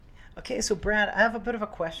Okay, so Brad, I have a bit of a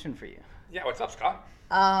question for you. Yeah, what's up, Scott?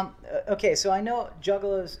 Okay, so I know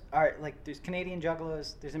juggalos are, like, there's Canadian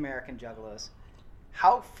juggalos, there's American juggalos.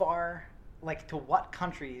 How far, like, to what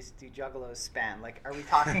countries do juggalos span? Like, are we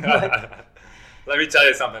talking, like... Let me tell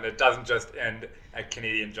you something. It doesn't just end at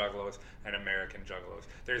Canadian juggalos and American juggalos.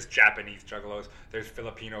 There's Japanese juggalos, there's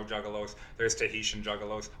Filipino juggalos, there's Tahitian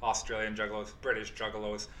juggalos, Australian juggalos, British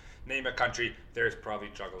juggalos. Name a country, there's probably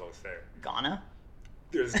juggalos there. Ghana?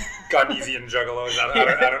 There's Ghanesian juggalos.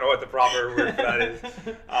 I don't know what the proper word for that is.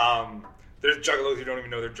 There's juggalos who don't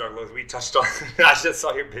even know they're juggalos. We touched on. I just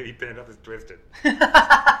saw your baby pin up as twisted.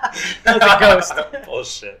 That was a ghost.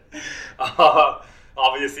 Bullshit.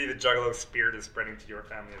 Obviously, the juggalo spirit is spreading to your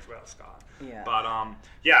family as well, Scott. Yeah. But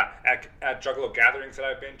yeah, at juggalo gatherings that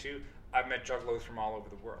I've been to, I've met juggalos from all over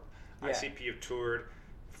the world. Yeah. ICP have toured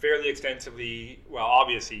fairly extensively. Well,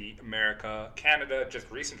 obviously America, Canada.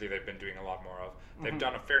 Just recently, they've been doing a lot more of. They've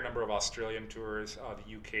done a fair number of Australian tours.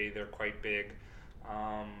 The UK, they're quite big.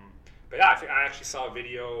 But yeah, I actually saw a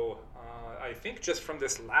video. I think just from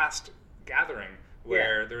this last gathering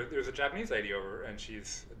where there's a Japanese lady over, and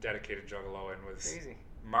she's a dedicated juggalo and was Crazy.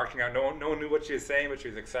 marking out. No one knew what she was saying, but she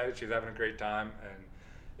was excited. She was having a great time, and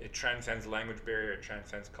it transcends language barrier. It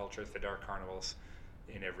transcends cultures. The dark carnivals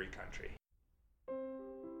in every country.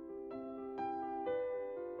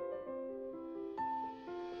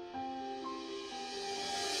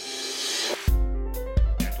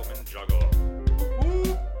 Gentleman Juggalo.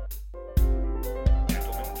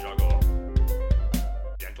 Gentleman Juggalo.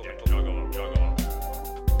 Gentleman Juggalo. Juggalo.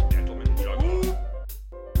 Gentleman Juggalo.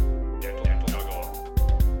 Gentleman Juggalo.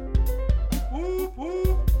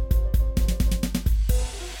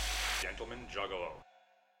 Gentleman Juggalo.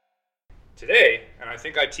 Today, and I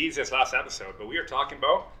think I teased this last episode, but we are talking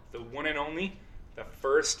about the one and only, the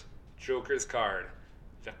first Joker's card,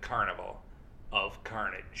 the Carnival of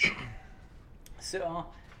Carnage. So,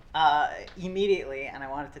 immediately, and I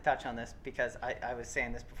wanted to touch on this because I was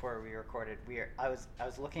saying this before we recorded. I was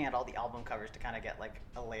looking at all the album covers to kind of get like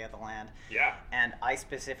a lay of the land. Yeah. And I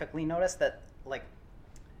specifically noticed that, like,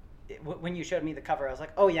 when you showed me the cover, I was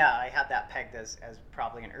like, oh yeah, I had that pegged as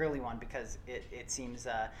probably an early one because it seems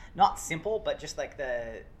not simple, but just like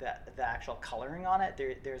the actual coloring on it,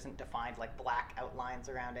 there isn't defined like black outlines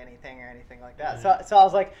around anything or anything like that. Mm-hmm. So I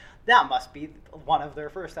was like, that must be one of their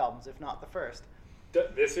first albums, if not the first.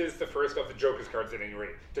 This is the first of the Joker's cards at any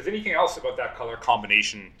rate. Does anything else about that color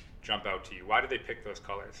combination jump out to you? Why did they pick those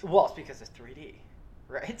colors? Well, it's because it's 3D,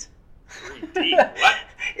 right? 3D? What?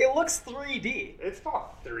 It looks 3D. It's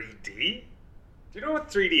not 3D. Do you know what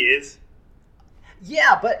 3D is?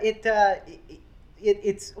 Yeah, but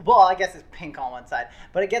it's well, I guess it's pink on one side,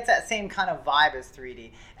 but it gets that same kind of vibe as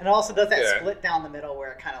 3D, and it also does that split down the middle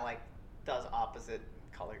where it kind of like does opposite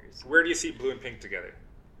colors. Where do you see blue and pink together?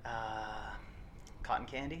 Cotton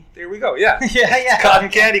candy. There we go. Yeah. yeah. It's cotton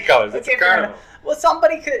candy colors. It's a carnival. Well,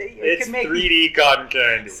 somebody could. It's could make 3D cotton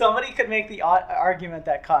candy. Somebody could make the argument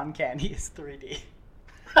that cotton candy is 3D.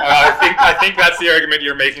 I think that's the argument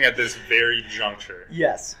you're making at this very juncture.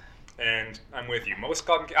 Yes. And I'm with you. Most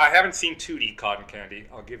cotton. I haven't seen 2D cotton candy.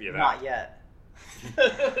 I'll give you that. Not yet.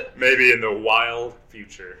 Maybe in the wild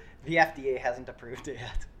future. The FDA hasn't approved it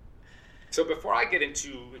yet. So before I get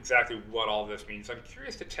into exactly what all this means, I'm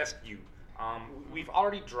curious to test you. We've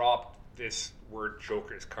already dropped this word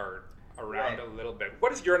Joker's card around a little bit.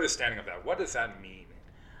 What is your understanding of that? What does that mean?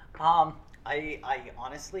 I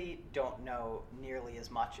honestly don't know nearly as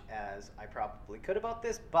much as I probably could about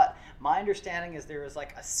this, but my understanding is there was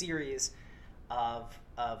like a series of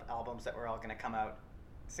albums that were all going to come out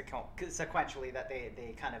sequentially that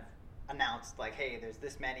they kind of announced, like, hey, there's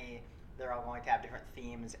this many, they're all going to have different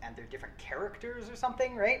themes and they're different characters or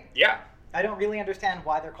something, right? Yeah. I don't really understand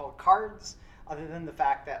why they're called cards, other than the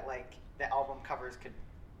fact that, like, the album covers could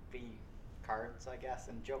be cards, I guess,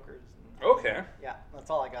 and jokers. And, okay. Yeah, that's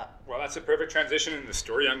all I got. Well, that's a perfect transition in the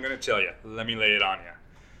story I'm going to tell you. Let me lay it on you.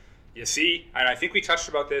 You see, and I think we touched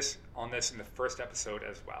about this in the first episode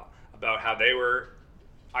as well, about how they were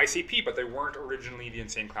ICP, but they weren't originally the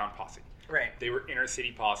Insane Clown Posse. Right. They were Inner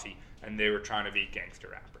City Posse, and they were trying to be gangster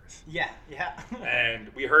rappers. Yeah. And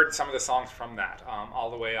we heard some of the songs from that,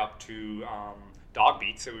 all the way up to Dog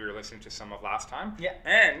Beats that we were listening to some of last time. Yeah.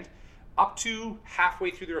 And up to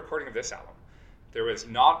halfway through the recording of this album, they were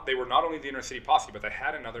not only the Inner City Posse, but they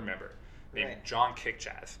had another member named John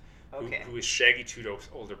Kickjazz, who is Shaggy Tudo's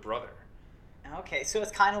older brother. Okay, so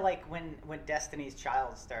it's kind of like when Destiny's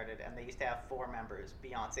Child started, and they used to have 4 members,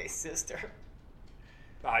 Beyonce's sister.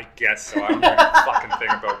 I guess so. I don't know the fucking thing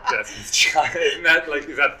about Destiny's Child. Isn't that like,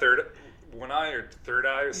 is that third One Eye or Third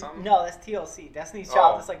Eye or something? No, that's TLC. Destiny's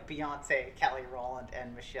Child is like Beyonce, Kelly Rowland,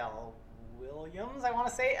 and Michelle Williams, I want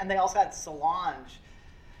to say. And they also had Solange,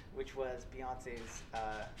 which was Beyonce's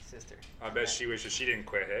sister. I bet she didn't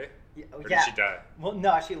quit, hey? Yeah, or did she die? Well,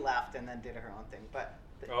 no, she left and then did her own thing. But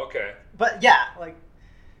okay. But yeah, like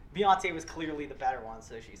Beyonce was clearly the better one,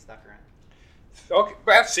 so she stuck around. Okay,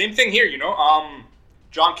 but same thing here, you know.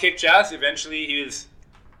 John kicked ass. Eventually, he was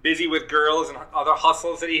busy with girls and other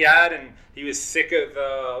hustles that he had, and he was sick of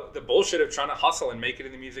the bullshit of trying to hustle and make it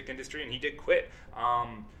in the music industry, and he did quit.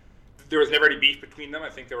 There was never any beef between them. I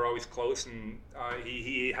think they were always close, and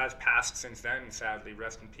he has passed since then, sadly,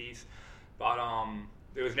 rest in peace. But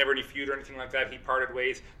there was never any feud or anything like that. He parted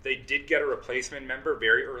ways. They did get a replacement member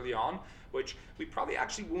very early on, which we probably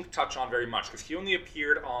actually won't touch on very much because he only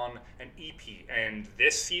appeared on an EP. And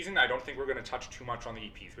this season, I don't think we're going to touch too much on the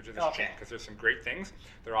EPs, which is a shame because there's some great things.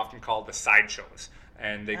 They're often called the sideshows,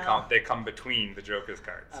 and they come between the Joker's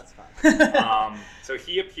cards. That's fun. So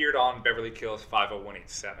he appeared on Beverly Hills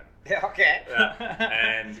 50187. Okay.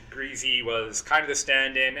 And Greasy was kind of the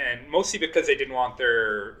stand-in, and mostly because they didn't want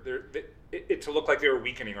it to look like they were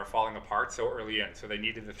weakening or falling apart so early in. So they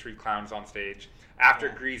needed the three clowns on stage. After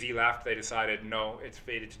Greasy left, they decided, no, it's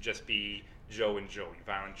fated to just be Joe and Joey,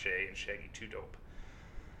 Violent J and Shaggy 2 Dope.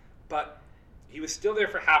 But he was still there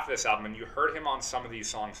for half of this album, and you heard him on some of these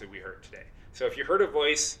songs that we heard today. So if you heard a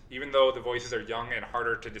voice, even though the voices are young and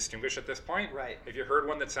harder to distinguish at this point, if you heard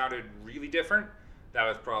one that sounded really different, that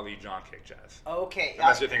was probably John Kick Jazz. Okay.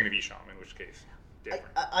 Unless you're thinking of Isham, in which case, different.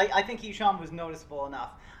 I think Isham was noticeable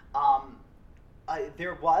enough.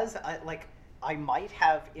 There was, I might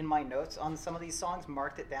have in my notes on some of these songs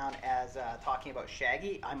marked it down as talking about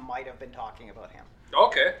Shaggy. I might have been talking about him.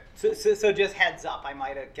 Okay. So just heads up, I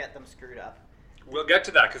might have get them screwed up. We'll get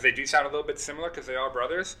to that because they do sound a little bit similar because they are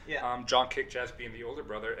brothers. Yeah. John Kick Jazz being the older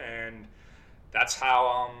brother, and that's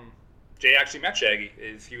how Jay actually met Shaggy.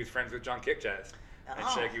 Is he was friends with John Kick Jazz, and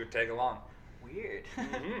Shaggy would tag along. Weird.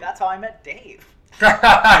 Mm-hmm. That's how I met Dave.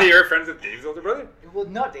 You were friends with Dave's older brother? Well,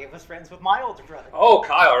 no, Dave was friends with my older brother. Oh,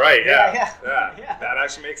 Kyle, right? Yeah. That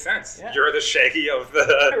actually makes sense. Yeah. You're the Shaggy of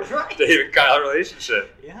the Dave and Kyle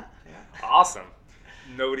relationship. Yeah. Awesome.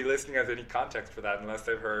 Nobody listening has any context for that unless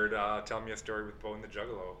they've heard Tell Me a Story with Bo and the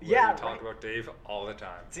Juggalo. We talk about Dave all the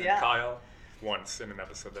time. And Kyle once in an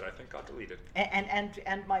episode that I think got deleted.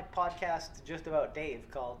 And my podcast just about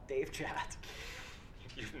Dave called Dave Chat.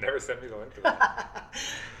 You've never sent me the link to that.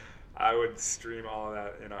 I would stream all of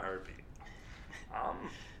that in a heartbeat.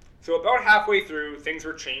 So about halfway through, things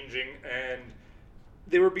were changing, and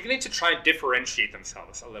they were beginning to try and differentiate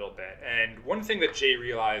themselves a little bit. And one thing that Jay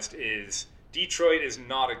realized is Detroit is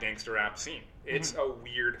not a gangster rap scene. It's a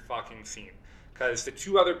weird fucking scene. Because the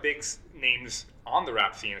two other big names on the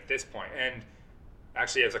rap scene at this point, and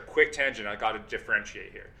actually as a quick tangent, I got to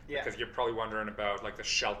differentiate here. Yeah. Because you're probably wondering about like the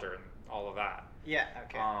Shelter and all of that. Yeah,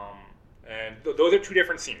 okay. And those are two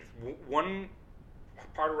different scenes. One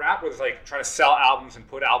part of rap was like trying to sell albums and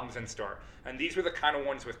put albums in store. And these were the kind of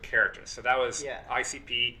ones with characters. So that was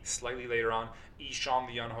ICP, slightly later on, Isham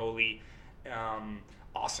the Unholy,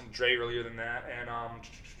 Awesome Dre earlier than that,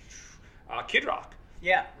 and Kid Rock.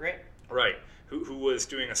 Yeah, right. Right. Who was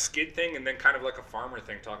doing a skid thing and then kind of like a farmer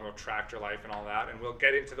thing, talking about tractor life and all that. And we'll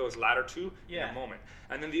get into those latter two in a moment.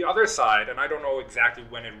 And then the other side, and I don't know exactly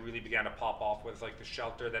when it really began to pop off, was like the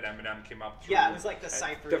Shelter that Eminem came up through. Yeah, it was like the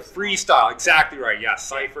ciphers. The freestyle, exactly right. Yeah,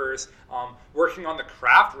 ciphers. Working on the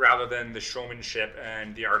craft rather than the showmanship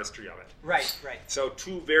and the artistry of it. Right. So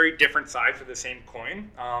two very different sides of the same coin.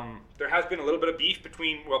 There has been a little bit of beef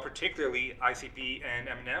between, well, particularly ICP and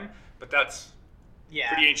Eminem, but that's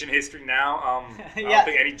pretty ancient history now. I don't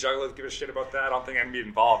think any jugglers give a shit about that. I don't think anybody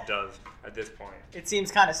involved does at this point. It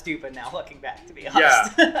seems kind of stupid now, looking back, to be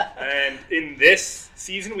honest. Yeah, and in this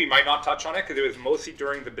season, we might not touch on it because it was mostly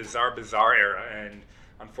during the Bizarre era, and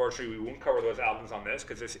unfortunately, we won't cover those albums on this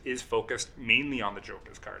because this is focused mainly on the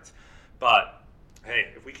Joker's cards. But hey,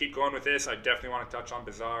 if we keep going with this, I definitely want to touch on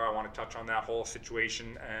Bizarre. I want to touch on that whole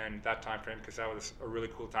situation and that time frame because that was a really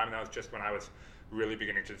cool time, and that was just when I was really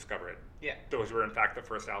beginning to discover it. Yeah. Those were, in fact, the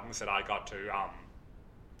first albums that I got to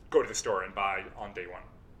go to the store and buy on day one.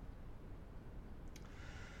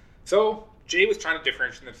 So Jay was trying to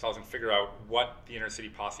differentiate themselves and figure out what the Inner City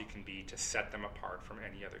Posse can be to set them apart from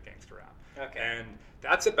any other gangster rap. Okay. And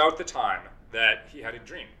that's about the time that he had a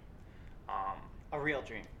dream. A real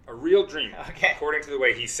dream. A real dream, okay. According to the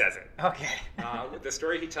way he says it. Okay. The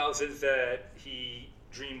story he tells is that he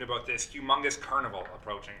dreamed about this humongous carnival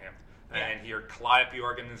approaching him. And he heard calliope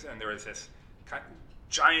organs, and there was this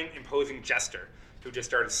giant, imposing jester who just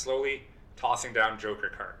started slowly tossing down Joker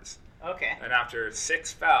cards. Okay. And after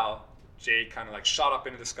 6 fell, Jay kind of like shot up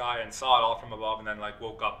into the sky and saw it all from above, and then like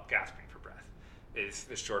woke up gasping for breath. Is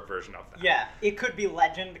the short version of that. Yeah, it could be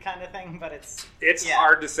legend kind of thing, but it's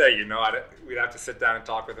hard to say. We'd have to sit down and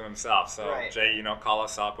talk with him himself. So right. Jay, call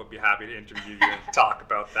us up. We'll be happy to interview you and talk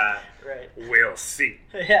about that. Right. We'll see.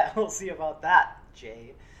 Yeah, we'll see about that,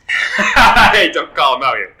 Jay. Hey, don't call him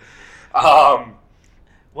out yet.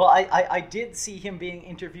 Well, I did see him being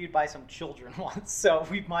interviewed by some children once, so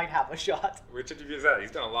we might have a shot. Which interview is that?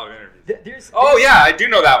 He's done a lot of interviews. There's yeah, I do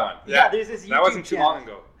know that one. Yeah, there's this YouTube that wasn't too long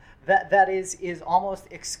ago. That is almost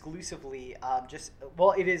exclusively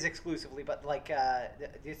it is exclusively, but like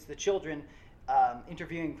it's the children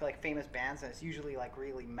interviewing like famous bands, and it's usually like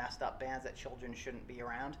really messed up bands that children shouldn't be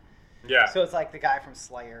around. Yeah. So it's like the guy from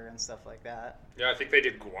Slayer and stuff like that. Yeah, I think they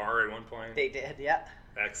did Gwar at one point. They did, yeah.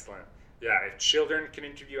 Excellent. Yeah, if children can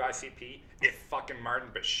interview ICP, if fucking Martin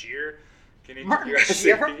Bashir can interview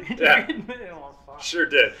ICP. Yeah. Sure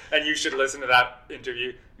did. And you should listen to that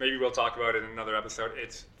interview. Maybe we'll talk about it in another episode.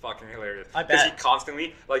 It's fucking hilarious. I bet. Because he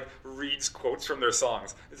constantly like reads quotes from their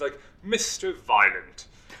songs. It's like, Mr. Violent.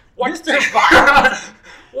 Mr. Violent?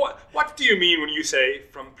 What do you mean when you say,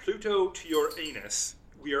 from Pluto to your anus,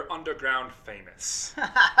 we are underground famous?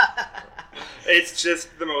 It's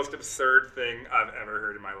just the most absurd thing I've ever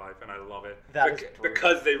heard in my life, and I love it.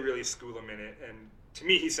 Because they really school him in it, and to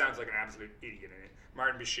me, he sounds like an absolute idiot in it.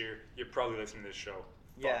 Martin Bashir, you're probably listening to this show.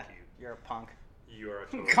 Yeah, Fuck you. You're a punk. You are a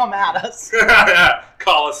total Come at us. Yeah,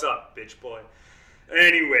 call us up, bitch boy.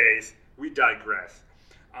 Anyways, we digress.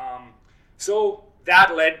 So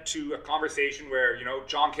that led to a conversation where,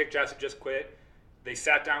 John Kickjazz had just quit. They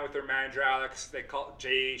sat down with their manager, Alex. They called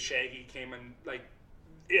Jay, Shaggy came and, like,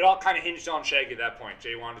 it all kind of hinged on Shaggy at that point.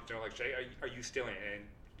 Jay wanted to know, like, Jay, are you still in? And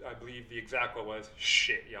I believe the exact quote was,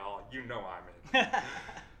 shit, y'all, I'm in.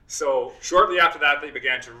 So shortly after that, they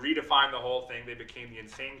began to redefine the whole thing. They became the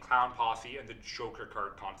Insane Clown Posse, and the Joker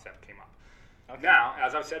card concept came up. Okay. Now,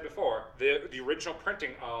 as I've said before, the original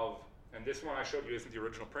printing of, and this one I showed you isn't the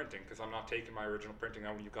original printing, because I'm not taking my original printing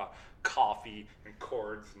out when you've got coffee and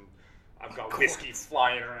cords, and I've got whiskey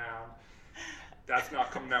flying around. That's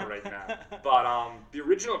not coming out right now. But the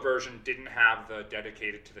original version didn't have the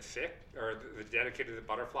dedicated to the sick, or the dedicated to the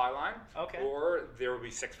butterfly line. Okay. Or there would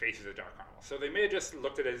be 6 faces of Dark Carnival. So they may have just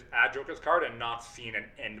looked at it as add Joker's card and not seen an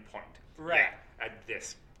end point. Right. At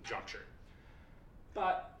this juncture.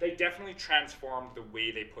 But they definitely transformed the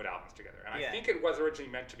way they put albums together. And I think it was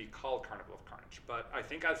originally meant to be called Carnival of Carnage. But I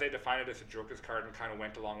think as they defined it as a Joker's card and kind of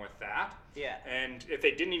went along with that. Yeah. And if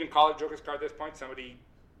they didn't even call it Joker's card at this point, somebody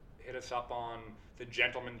hit us up on the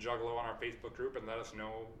Gentleman Juggalo on our Facebook group and let us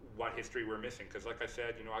know what history we're missing. Because like I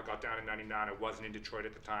said, I got down in 99. I wasn't in Detroit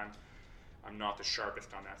at the time. I'm not the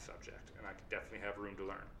sharpest on that subject. And I definitely have room to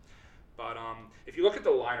learn. But if you look at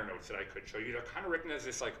the liner notes that I could show you, they're kind of written as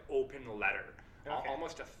this like open letter. Okay.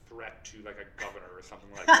 Almost a threat to like a governor or something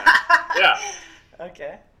like that. Yeah.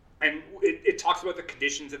 Okay. And it talks about the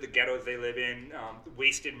conditions of the ghettos they live in,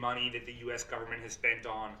 wasted money that the U.S. government has spent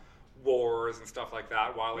on wars and stuff like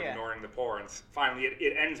that while ignoring the poor. And finally,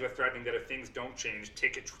 it ends with threatening that if things don't change,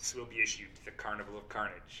 tickets will be issued to the Carnival of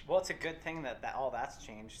Carnage. Well, it's a good thing that all that's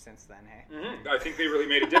changed since then, hey? Mm-hmm. I think they really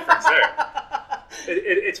made a difference there.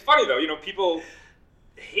 It's funny, though. People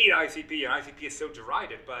hate ICP, and ICP is so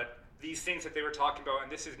derided, but these things that they were talking about,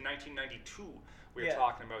 and this is 1992 we're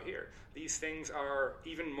talking about here, these things are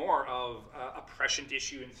even more of a prescient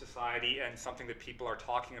issue in society and something that people are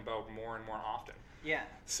talking about more and more often. Yeah.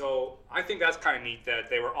 So I think that's kind of neat that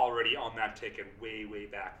they were already on that ticket way, way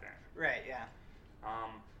back then. Right, yeah.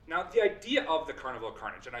 Now, the idea of the Carnival of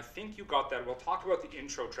Carnage, and I think you got that. We'll talk about the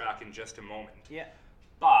intro track in just a moment. Yeah.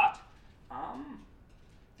 But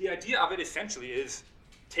the idea of it essentially is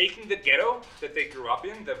taking the ghetto that they grew up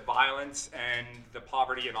in, the violence and the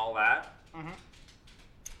poverty and all that. Mm-hmm.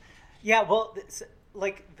 Yeah, well,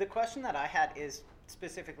 the question that I had is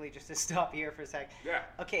specifically, just to stop here for a sec. Yeah.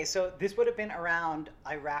 Okay, so this would have been around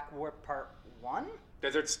Iraq War Part 1?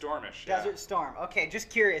 Desert Stormish. Desert Storm. Okay, just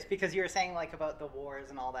curious, because you were saying like about the wars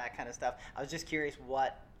and all that kind of stuff. I was just curious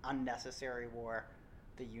what unnecessary war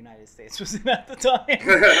the United States was in at the time.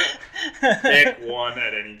 Pick one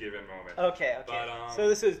at any given moment. Okay. But, so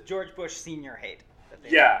this is George Bush Senior hate.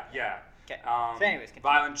 Yeah. Okay. So anyways, continue.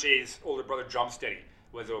 Violent J's older brother Jumpsteady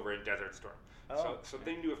was over in Desert Storm. Oh, so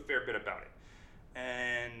they knew a fair bit about it.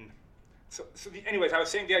 And anyways, I was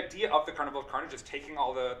saying the idea of the Carnival of Carnage is taking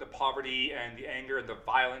all the poverty and the anger and the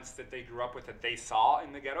violence that they grew up with, that they saw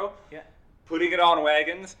in the ghetto, putting it on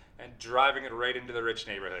wagons and driving it right into the rich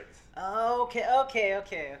neighborhoods. Okay.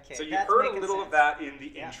 So you heard a little of that in the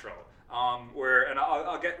intro,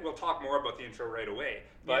 we'll talk more about the intro right away,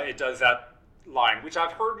 but it does that line, which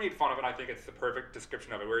I've heard made fun of, and I think it's the perfect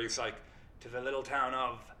description of it, where he's like, to the little town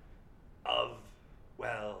of,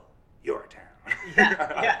 well, your town.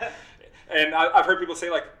 Yeah. And I've heard people say,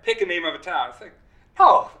 like, pick a name of a town. It's like,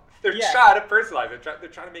 no, they're trying to personalize it. They're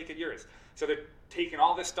trying to make it yours. So they're taking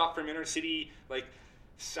all this stuff from inner city, like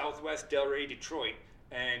Southwest Delray, Detroit,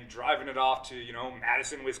 and driving it off to,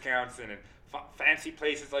 Madison, Wisconsin, and fancy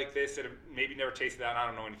places like this that have maybe never tasted that. And I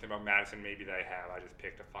don't know anything about Madison. Maybe they have. I just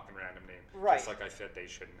picked a fucking random name. Right. Just like I said they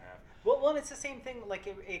shouldn't have. Well, and it's the same thing. Like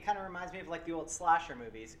it kind of reminds me of like the old slasher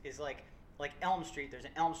movies. Is like Elm Street. There's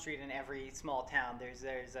an Elm Street in every small town. There's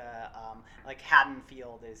a like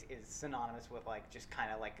Haddonfield is synonymous with like just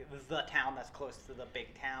kind of like the town that's close to the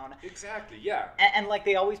big town. Exactly. Yeah. And like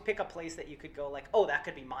they always pick a place that you could go like, oh, that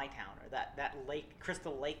could be my town, or that lake,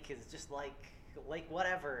 Crystal Lake, is just like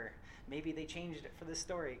whatever. Maybe they changed it for this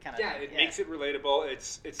story, kind of. Yeah, it makes it relatable.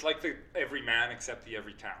 It's like the every man except the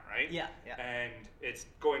every town, right? Yeah. And it's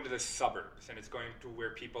going to the suburbs, and it's going to where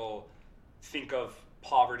people think of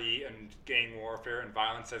poverty and gang warfare and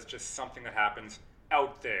violence as just something that happens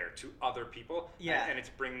out there to other people. Yeah. And it's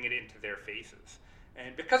bringing it into their faces.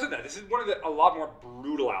 And because of that, this is one of a lot more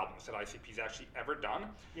brutal albums that ICP's actually ever done.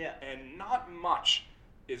 Yeah. And not much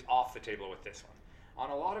is off the table with this one. On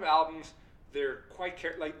a lot of albums, they're quite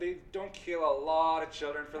they don't kill a lot of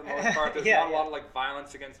children for the most part. There's not a lot of like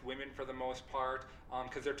violence against women for the most part,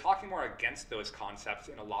 because they're talking more against those concepts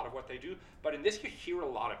in a lot of what they do. But in this, you hear a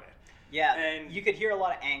lot of it. Yeah, and you could hear a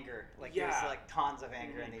lot of anger. Like there's like tons of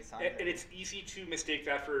anger in these songs. And it's easy to mistake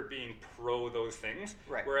that for being pro those things.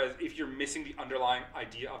 Right. Whereas if you're missing the underlying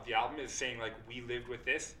idea of the album is saying like, we lived with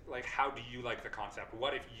this, like how do you like the concept?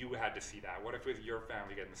 What if you had to see that? What if with your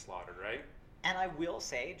family getting slaughtered, right? And I will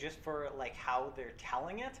say, just for like how they're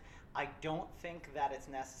telling it, I don't think that it's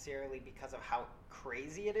necessarily because of how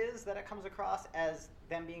crazy it is that it comes across as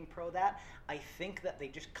them being pro that. I think that they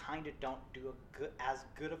just kind of don't do as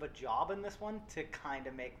good of a job in this one to kind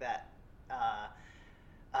of make that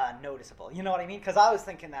noticeable. You know what I mean? Because I was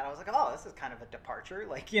thinking that. I was like, oh, this is kind of a departure.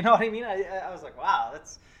 Like, you know what I mean? I was like, wow,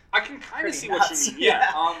 that's I can kind of see nuts. what you mean.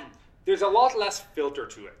 Yeah. There's a lot less filter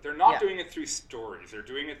to it. They're not Yeah. doing it through stories. They're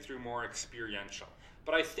doing it through more experiential.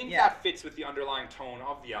 But I think that fits with the underlying tone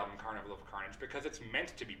of the album Carnival of Carnage because it's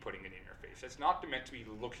meant to be putting it in your face. It's not meant to be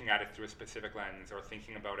looking at it through a specific lens or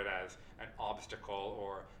thinking about it as an obstacle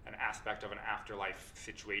or an aspect of an afterlife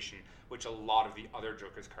situation, which a lot of the other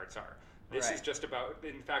Joker's cards are. This is just about,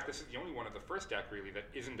 in fact, this is the only one of the first deck really that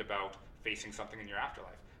isn't about facing something in your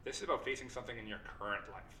afterlife. This is about facing something in your current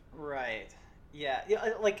life. Right. Yeah.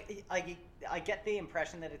 Like I get the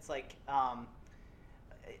impression that it's like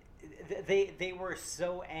they were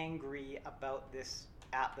so angry about this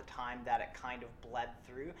at the time that it kind of bled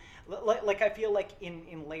through. Like I feel like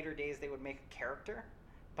in later days they would make a character,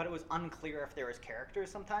 but it was unclear if there was characters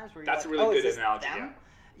sometimes. Where That's like, a really good is analogy. Them?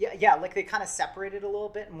 Yeah. Like they kind of separated a little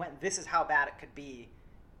bit and went, this is how bad it could be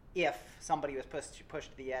if somebody was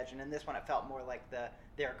pushed to the edge. And in this one, it felt more like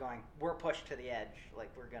they're going, we're pushed to the edge, like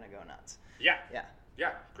we're gonna go nuts. Yeah. Yeah.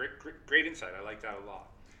 Yeah. Great insight. I like that a lot.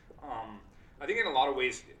 I think in a lot of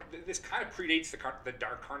ways, this kind of predates the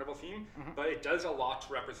Dark Carnival theme, but it does a lot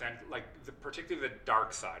to represent, like, particularly the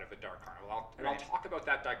dark side of the Dark Carnival. I'll talk about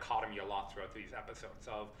that dichotomy a lot throughout these episodes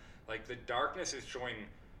of, like, the darkness is showing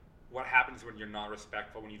what happens when you're not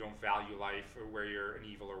respectful, when you don't value life, or where you're an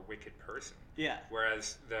evil or wicked person. Yeah.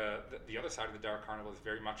 Whereas the other side of the Dark Carnival is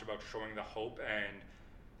very much about showing the hope, and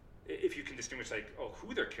if you can distinguish, like,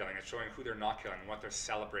 who they're killing, it's showing who they're not killing, what they're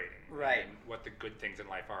celebrating, right, and what the good things in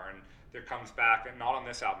life are. And there comes back, and not on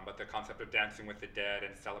this album, but the concept of dancing with the dead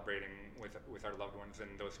and celebrating with our loved ones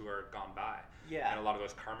and those who are gone by. Yeah. And a lot of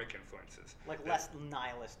those karmic influences. Like less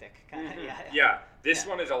nihilistic, kind of. Yeah. This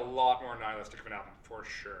one is a lot more nihilistic of an album, for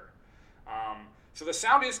sure. So the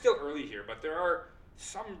sound is still early here, but there are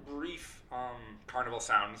some brief carnival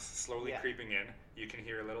sounds slowly creeping in. You can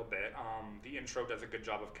hear a little bit. The intro does a good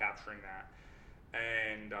job of capturing that.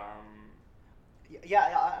 And I'm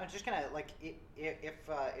just gonna, like,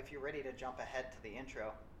 if you're ready to jump ahead to the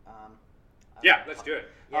intro. Let's do it.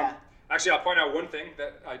 Yeah. Actually, I'll point out one thing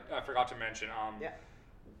that I forgot to mention.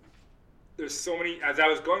 There's so many, as I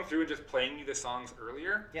was going through and just playing you the songs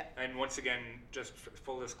earlier, and once again, just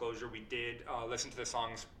full disclosure, we did listen to the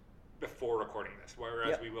songs before recording this,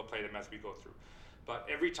 whereas we will play them as we go through. But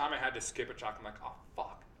every time I had to skip a track, I'm like, oh,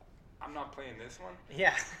 fuck, I'm not playing this one.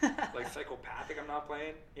 Yeah. Like Psychopathic, I'm not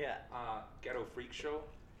playing. Yeah. Ghetto Freak Show,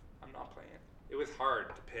 I'm not playing. It was hard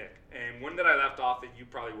to pick. And one that I left off that you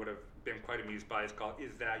probably would have been quite amused by is called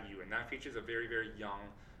Is That You? And that features a very, very young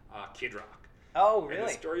Kid Rock. Oh, really? And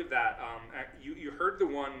the story of that, you heard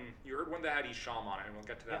one that had Isham on it, and we'll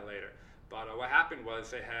get to that later. But what happened was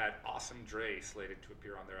they had Awesome Dre slated to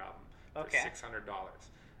appear on their album for $600,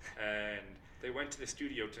 and they went to the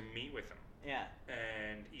studio to meet with him. Yeah.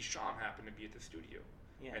 And Isham happened to be at the studio.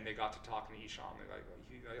 Yeah. And they got to talking to Isham. They're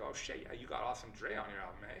like, oh shit, yeah, you got Awesome Dre on your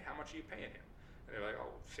album, hey? How much are you paying him? And they're like,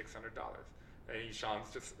 oh, $600. And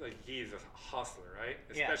Isham's just like, he's a hustler, right?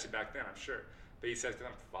 Especially back then, I'm sure. But he says to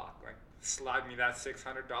them, fuck, like, slide me that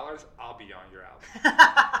 $600, I'll be on your album.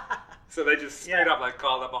 So they just straight up like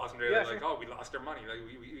called up Awesome Dre. They're like, oh, we lost our money. Like,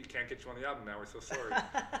 we can't get you on the album now. We're so sorry.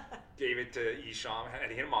 Gave it to Isham,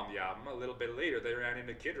 had him on the album. A little bit later, they ran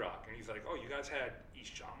into Kid Rock. And he's like, oh, you guys had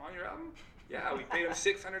Isham on your album? Yeah, we paid him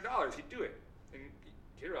 $600. He'd do it. And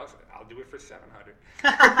Kid Rock's like, I'll do it for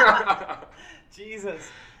 $700.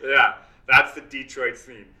 Jesus. Yeah, that's the Detroit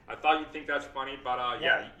scene. I thought you'd think that's funny, but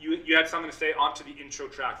you had something to say onto the intro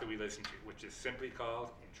track that we listened to, which is simply called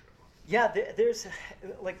Intro. Yeah, there's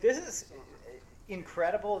like, this is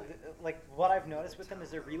incredible. Like, what I've noticed with them is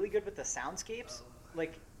they're really good with the soundscapes.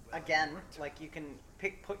 Like, again, like, you can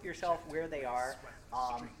put yourself where they are.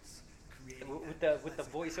 With the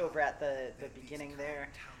voiceover at the beginning there,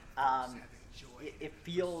 it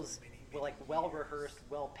feels like well rehearsed,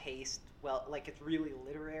 well paced. Well, like, it's really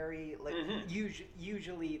literary. Like,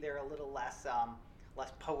 usually they're a little less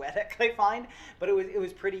poetic, I find, but it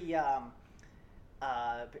was pretty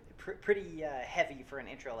pretty heavy for an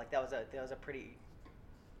intro. Like, that was a pretty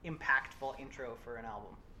impactful intro for an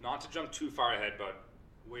album. Not to jump too far ahead, but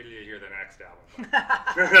wait till you hear the next album.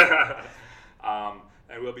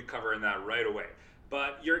 And we'll be covering that right away.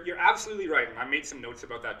 But you're absolutely right, and I made some notes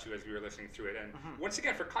about that too as we were listening through it. And once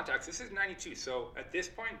again, for context, this is 92, so at this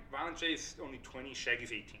point, Violent J is only 20,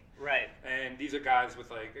 Shaggy's 18. Right. And these are guys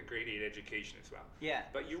with like a grade 8 education as well. Yeah.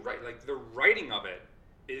 But you're right, like the writing of it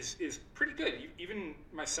is pretty good. Even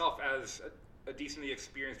myself as a decently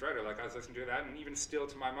experienced writer, like I was listening to that, and even still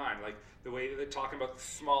to my mind, like the way that they're talking about the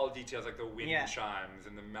small details, like the wind chimes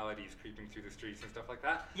and the melodies creeping through the streets and stuff like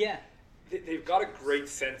that. Yeah. They've got a great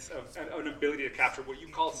sense of an ability to capture what you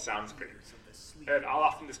call soundscape. And I'll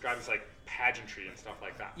often describe it as like pageantry and stuff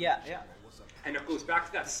like that. Yeah, yeah. And it goes back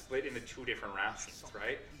to that split into two different rap scenes,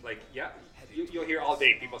 right? Like, you'll hear all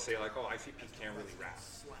day people say like, oh, ICP can't really rap.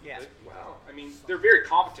 Yeah. Like, well, I mean, they're very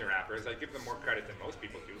competent rappers. I give them more credit than most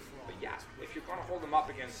people do. But yeah, if you're going to hold them up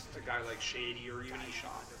against a guy like Shady or even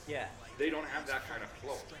Eshon, they don't have that kind of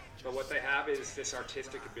flow. But what they have is this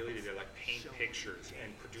artistic ability to like paint pictures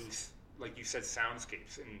and produce, like you said,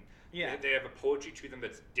 soundscapes. And they have a poetry to them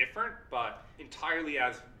that's different, but entirely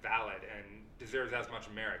as valid and deserves as much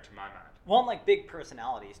merit to my mind. Well, and like big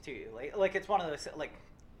personalities too. Like it's one of those, like,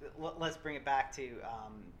 let's bring it back to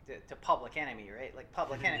Public Enemy, right? Like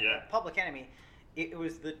Public Enemy. Public Enemy. It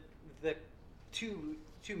was the two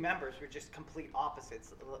members were just complete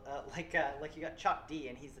opposites. Like you got Chuck D,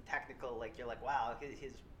 and he's the technical. Like, you're like, wow,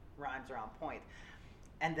 his rhymes are on point.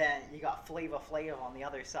 And then you got Flava Flav on the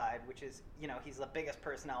other side, which is, he's the biggest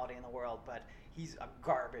personality in the world, but he's a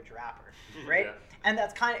garbage rapper, right? And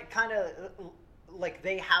that's kind of like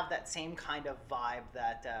they have that same kind of vibe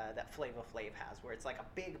that Flava Flav has, where it's like a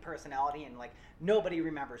big personality and like nobody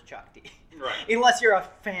remembers Chuck D, right? Unless you're a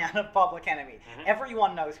fan of Public Enemy.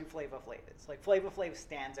 Everyone knows who Flava Flav is. Like, Flava Flav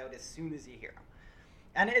stands out as soon as you hear him,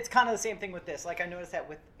 and it's kind of the same thing with this. Like, I noticed that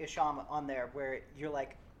with Isham on there, where you're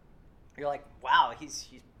like, wow, he's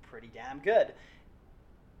pretty damn good,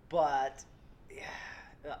 but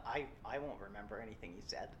I won't remember anything he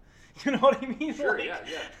said. You know what I mean? Sure, like,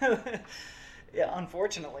 yeah. Yeah,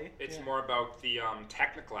 unfortunately. It's more about the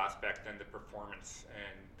technical aspect than the performance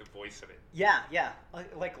and the voice of it. Yeah.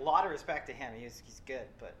 Like, a lot of respect to him. He's good,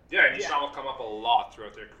 but... Yeah, and Isham will come up a lot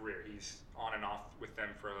throughout their career. He's on and off with them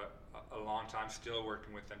for a long time, still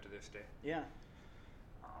working with them to this day. Yeah.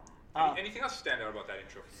 Anything else stand out about that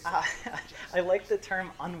intro? I like the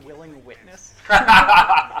term unwilling witness.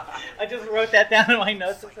 I just wrote that down in my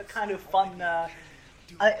notes. It's a kind of fun...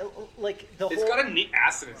 It's got a neat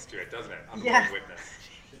assonance to it, doesn't it? Unwilling witness.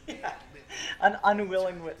 Yeah, an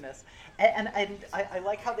unwilling witness, and I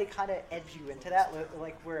like how they kind of edge you into that.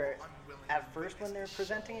 Like, where at first when they're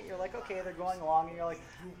presenting it, you're like, okay, they're going along, and you're like,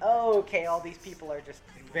 oh, okay, all these people are just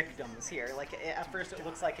victims here. Like, at first it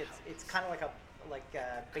looks like it's kind of like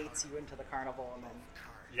baits you into the carnival and then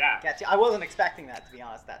gets you. I wasn't expecting that, to be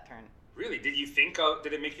honest. That turn. Really? Did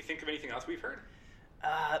it make you think of anything else we've heard?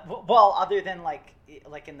 Well, other than like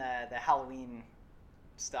in the Halloween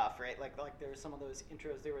stuff, right? Like there were some of those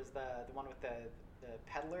intros. There was the one with the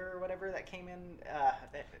peddler or whatever that came in.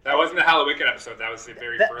 That wasn't the Halloween episode. That was the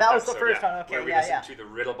very first. That was episode, the first one. Okay, where we listened to the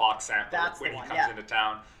Riddle Box sample. That's when the one, he comes into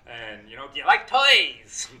town, and do you like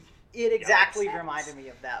toys? It exactly reminded me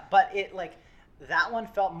of that, but it like that one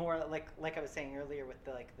felt more like I was saying earlier with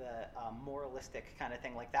the moralistic kind of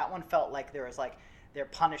thing. Like that one felt like there was like they're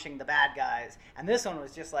punishing the bad guys, and this one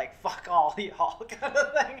was just like fuck all y'all kind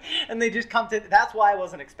of thing. And they just come to. That's why I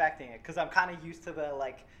wasn't expecting it, because I'm kind of used to the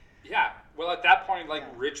like. Yeah. Well, at that point, like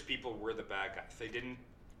rich people were the bad guys. They didn't.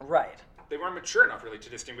 Right. They weren't mature enough really to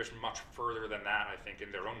distinguish much further than that. I think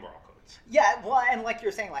in their own moral codes. Yeah. Well, and like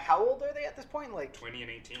you're saying, like how old are they at this point? Like 20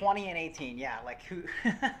 and 18. 20 and 18. Yeah. Like who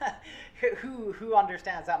who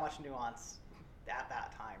understands that much nuance at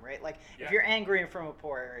that time, right? Like if you're angry from a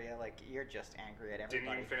poor area, like you're just angry at everybody.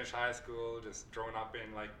 Didn't even finish high school, just growing up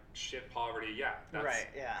in like shit poverty. Yeah. Right.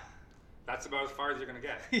 Yeah. That's about as far as you're gonna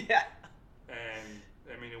get. Yeah. And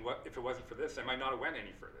I mean, if it wasn't for this, I might not have went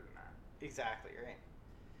any further than that. Exactly right.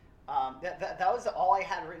 That was all I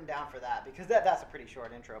had written down for that, because that's a pretty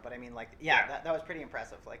short intro. But I mean, like, that was pretty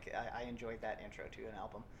impressive. Like, I enjoyed that intro to an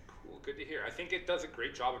album. Cool, good to hear. I think it does a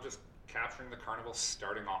great job of just capturing the carnival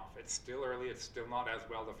starting off. It's still early, it's still not as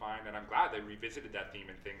well defined, and I'm glad they revisited that theme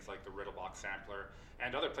in things like the Riddlebox sampler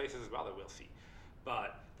and other places as well that we'll see.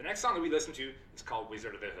 But the next song that we listen to is called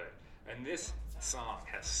Wizard of the Hood, and this song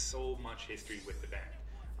has so much history with the band.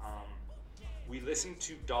 We listened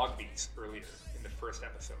to Dog Beats earlier in the first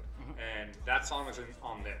episode, and that song is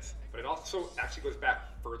on this. But it also actually goes back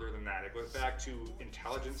further than that. It goes back to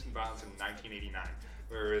Intelligence and Violence in 1989,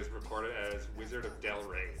 where it was recorded as Wizard of Del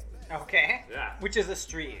Rey. Okay. Yeah. Which is a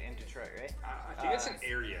street in Detroit, right? I think it's an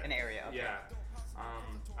area. An area, okay. Yeah.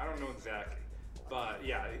 I don't know exactly. But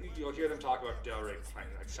yeah, you'll hear them talk about Del Rey plenty.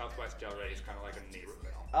 Like Southwest Del Rey is kind of like a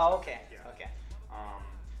neighborhood. Oh, okay. Yeah. Okay.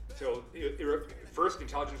 So first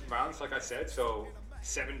Intelligence and Violence, like I said, so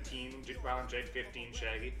 17 Violent J, 15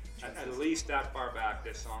 Shaggy. At least that far back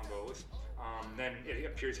this song goes. Then it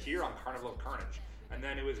appears here on Carnival of Carnage. And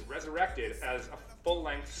then it was resurrected as a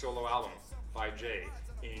full-length solo album by Jay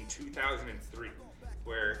in 2003,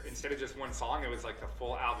 where instead of just one song, it was like the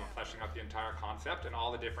full album fleshing out the entire concept, and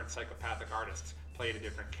all the different psychopathic artists played a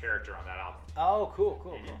different character on that album. Oh,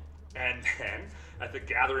 cool. And then at the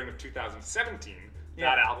gathering of 2017,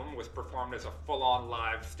 that album was performed as a full-on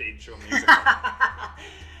live stage show musical.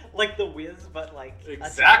 Like The Wiz, but like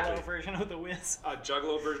exactly. a Juggalo version of The Wiz. A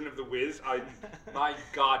Juggalo version of The Wiz. My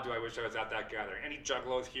God, do I wish I was at that gathering. Any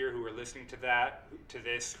Juggalos here who are listening to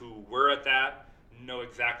this, who were at that, know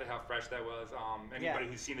exactly how fresh that was. Anybody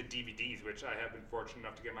who's seen the DVDs, which I have been fortunate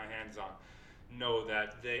enough to get my hands on, know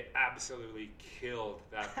that they absolutely killed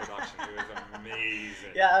that production. It was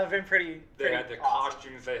amazing. Yeah, I've been pretty They had the awesome.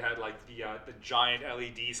 costumes. They had like the giant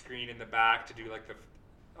LED screen in the back to do like the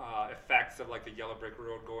effects of like the yellow brick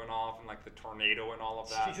road going off and like the tornado and all of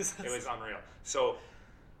that. Jesus. It was unreal. So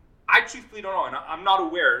I truthfully don't know, and I'm not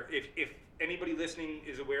aware if anybody listening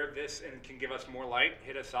is aware of this and can give us more light.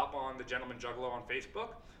 Hit us up on the Gentleman Juggalo on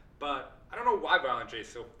Facebook. But I don't know why Violent J is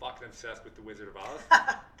so fucking obsessed with The Wizard of Oz.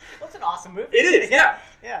 Well, it's an awesome movie. It is, yeah.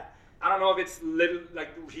 Yeah. I don't know if it's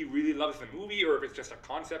like he really loves the movie or if it's just a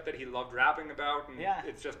concept that he loved rapping about and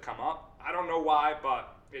it's just come up. I don't know why,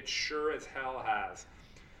 but it sure as hell has.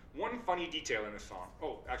 One funny detail in this song.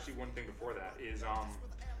 Oh, actually, one thing before that is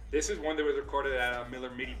this is one that was recorded at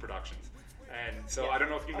Miller MIDI Productions. And so I don't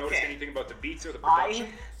know if you noticed anything about the beats or the production,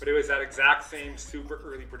 but it was that exact same super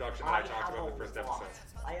early production that I talked about in the first episode.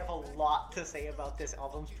 I have a lot to say about this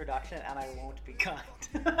album's production, and I won't be kind.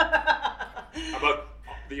 About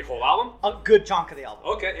the whole album? A good chunk of the album.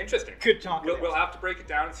 Okay, interesting. Good chunk. We'll have to break it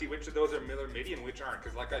down and see which of those are Miller MIDI and which aren't,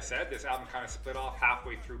 because like I said, this album kind of split off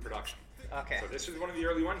halfway through production. Okay. So this was one of the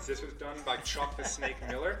early ones. This was done by Chuck the Snake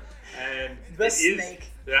Miller, and the Snake.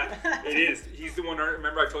 Yeah, it is. He's the one.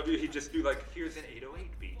 Remember, I told you he'd just do like, here's an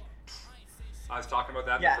 808 beat. I was talking about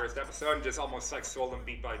that in the first episode, and just almost like sold them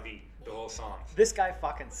beat by beat the whole song. This guy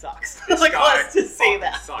fucking sucks. This like, guy let's just say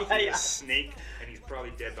that. Sucks. He was a snake, and he's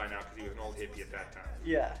probably dead by now because he was an old hippie at that time.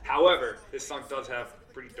 Yeah. However, this song does have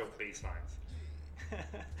pretty dope bass lines,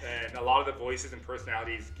 and a lot of the voices and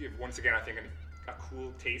personalities give, once again, I think, a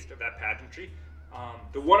cool taste of that pageantry.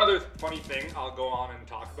 The one other funny thing I'll go on and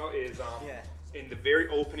talk about is in the very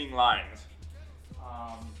opening lines,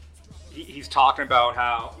 he's talking about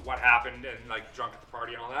what happened and like drunk at the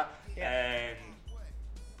party and all that, and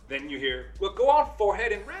then you hear, well, go on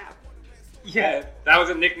forehead and rap. Yeah. And that was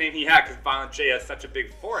a nickname he had because Violent J has such a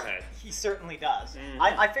big forehead. He certainly does. Mm-hmm.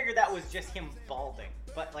 I figured that was just him balding.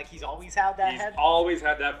 But like he's always had that head? He's always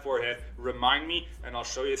had that forehead. Remind me, and I'll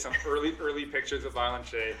show you some early pictures of Violent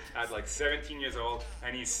J at like 17 years old,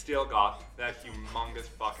 and he's still got that humongous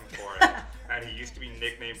fucking forehead. And he used to be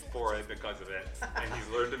nicknamed Forehead because of it. And he's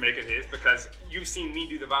learned to make it his because you've seen me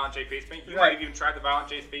do the Violent J face paint. You might have even tried the Violent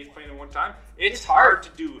J face paint at one time. It's hard to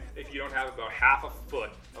do if you don't have about half a foot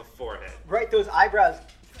of forehead. Right, those eyebrows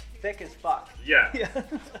thick as fuck. Yeah.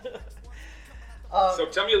 So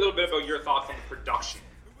tell me a little bit about your thoughts on the production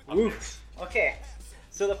of this. Okay,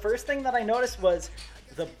 so the first thing that I noticed was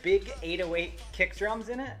the big 808 kick drums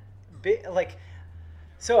in it.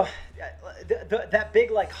 That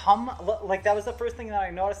big like hum, like that was the first thing that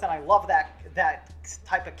I noticed, and I love that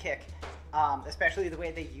type of kick, especially the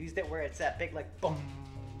way they used it, where it's that big like boom,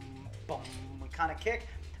 boom kind of kick.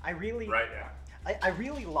 I really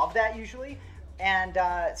love that usually, and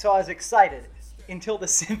so I was excited until the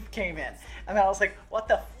synth came in, and then I was like, "What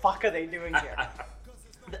the fuck are they doing here?"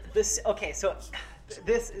 It's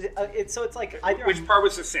like either which part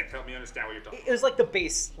was the synth? Help me understand what you're talking about. It was like the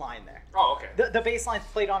bass line there. Oh, okay. The bass line's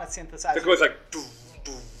played on a synthesizer. It goes like.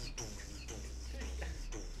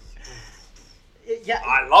 Yeah.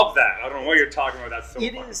 I love that. I don't know what you're talking about. That's so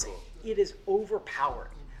cool. It is overpowering.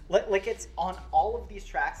 Like it's on all of these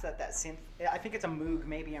tracks that synth. I think it's a Moog.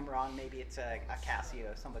 Maybe I'm wrong. Maybe it's a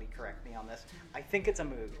Casio. Somebody correct me on this. I think it's a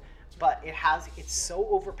Moog, but it's so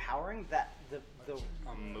overpowering that the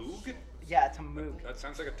a Moog. Yeah, it's a Moog. That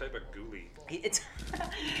sounds like a type of ghoulie.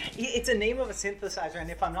 It's a name of a synthesizer,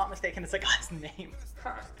 and if I'm not mistaken, it's a guy's name,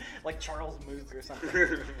 like Charles Moog or something.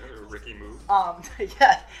 Ricky Moog.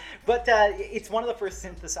 Yeah, but it's one of the first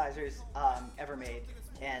synthesizers ever made,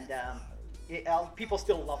 and people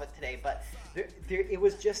still love it today. But it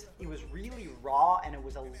was really raw, and it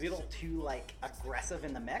was a little too like aggressive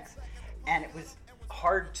in the mix, and it was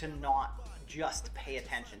hard to not just pay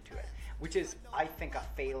attention to it. Which is, I think, a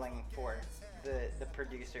failing for the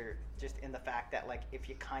producer, just in the fact that, like, if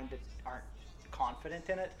you kind of aren't confident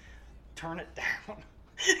in it, turn it down.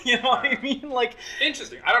 You know what I mean? Like,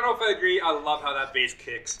 interesting. I don't know if I agree. I love how that bass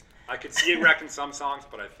kicks. I could see it wreck in some songs,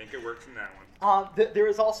 but I think it works in that one. There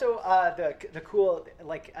was also the cool,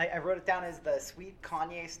 like, I wrote it down as the sweet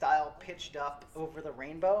Kanye style pitched up over the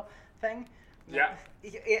rainbow thing. Yeah.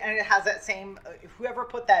 And it has that same, whoever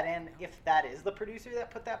put that in, if that is the producer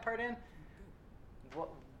that put that part in,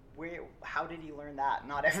 how did he learn that?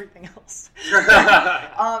 Not everything else.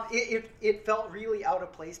 It felt really out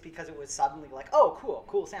of place because it was suddenly like, oh,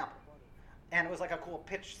 cool sample. And it was like a cool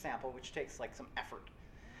pitch sample, which takes like some effort.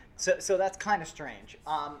 So that's kind of strange.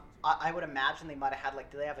 I would imagine they might have had, like,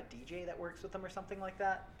 do they have a DJ that works with them or something like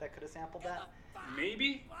that could have sampled that?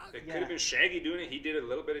 Maybe. It could have been Shaggy doing it. He did a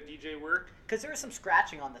little bit of DJ work. Because there was some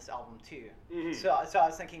scratching on this album, too. Mm-hmm. So I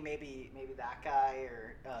was thinking maybe that guy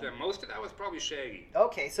or... yeah, most of that was probably Shaggy.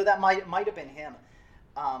 Okay, so that might have been him.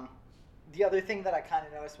 The other thing that I kind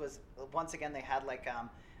of noticed was, once again, they had, like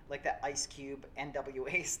that Ice Cube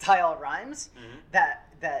NWA style rhymes that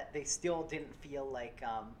they still didn't feel like...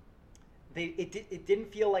 It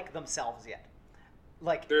didn't feel like themselves yet.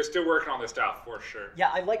 Like, they're still working on this stuff for sure. Yeah,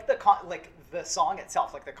 I like the song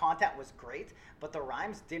itself. Like, the content was great, but the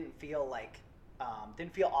rhymes didn't feel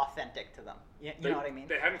authentic to them. You know what I mean?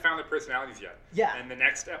 They hadn't found their personalities yet. Yeah. And the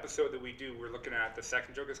next episode that we do, we're looking at the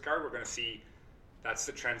second Joker's card. We're going to see that's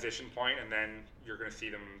the transition point, and then you're going to see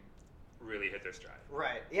them really hit their stride.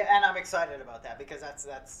 Right. Yeah, and I'm excited about that because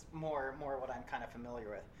that's more what I'm kind of familiar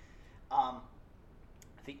with.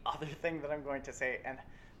 The other thing that I'm going to say, and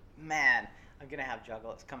man, I'm going to have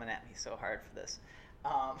Juggalos coming at me so hard for this.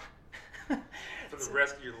 For the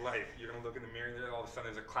rest of your life, you're going to look in the mirror and all of a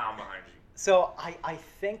sudden there's a clown behind you. So I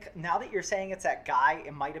think, now that you're saying it's that guy,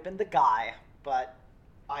 it might have been the guy, but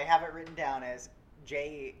I have it written down as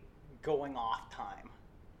Jay going off time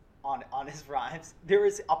on his rhymes. There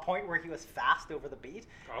was a point where he was fast over the beat.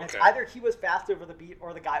 Okay. And it's either he was fast over the beat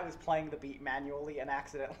or the guy was playing the beat manually and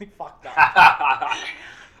accidentally fucked up.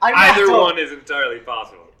 Either one is entirely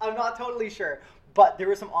possible. I'm not totally sure, but there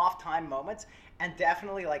were some off-time moments, and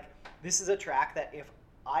definitely, like, this is a track that if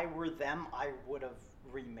I were them, I would have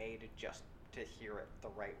remade it just to hear it the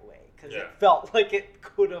right way, because it felt like it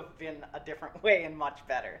could have been a different way and much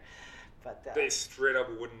better. But they straight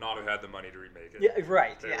up would not have had the money to remake it. Yeah,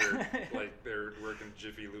 right. They're working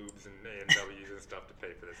Jiffy Lubes and A&Ws and stuff to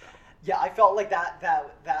pay for this album. Yeah, I felt like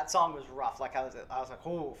that song was rough. Like I was like,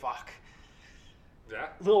 oh fuck. Yeah.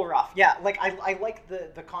 A little rough. Yeah, like I like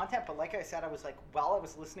the content, but like I said, I was like, while I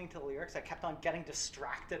was listening to the lyrics, I kept on getting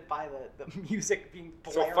distracted by the music being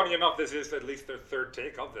blaring. So funny enough, this is at least their third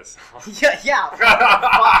take of this song. Yeah. What the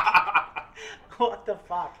fuck? What the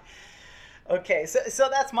fuck? Okay, so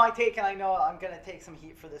that's my take, and I know I'm gonna take some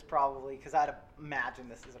heat for this probably because I'd imagine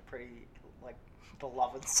this is a pretty like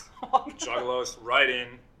beloved song. Juggalos, write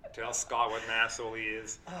in. Tell Scott what an asshole he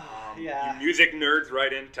is. Yeah. You music nerds,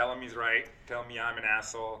 write in. Tell him he's right. Tell me I'm an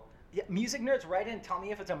asshole. Yeah, music nerds, write in. Tell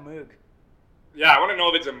me if it's a moog. Yeah, I want to know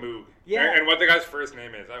if it's a Moog. Yeah. And what the guy's first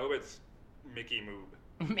name is. I hope it's Mickey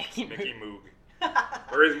Moog. Mickey Moog.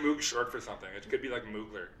 Or is Moog short for something? It could be like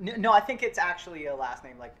Moogler. No, I think it's actually a last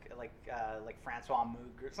name like Francois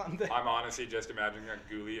Moog or something. I'm honestly just imagining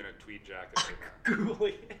a ghoulie in a tweed jacket.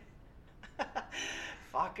 Ghoulie.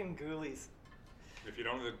 Fucking ghoulies. If you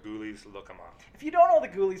don't know the ghoulies, look them up. If you don't know the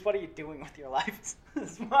ghoulies, what are you doing with your life? What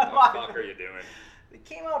the fuck are you doing? They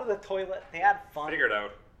came out of the toilet. They had fun. Figure it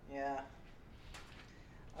out. Yeah.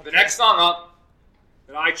 Okay. The next song up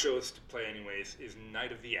that I chose to play anyways is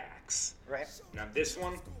Night of the Axe. Right. Now this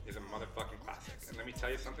one is a motherfucking classic. And let me tell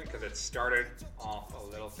you something, because it started off a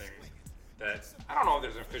little thing that, I don't know if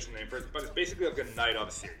there's an official name for it, but it's basically like a Night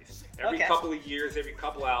of series. Every couple of years, every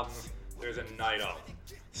couple albums, there's a Night of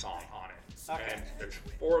song on it. Okay. And there's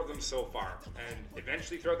 4 of them so far. And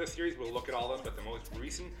eventually throughout this series, we'll look at all of them, but the most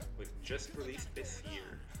recent was just released this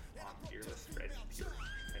year on Fearless Red Beer.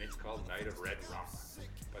 And it's called Night of Red Rum.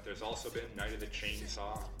 But there's also been Night of the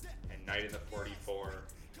Chainsaw and Night of the 44.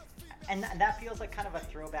 And that feels like kind of a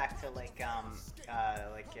throwback to like kind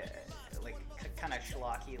of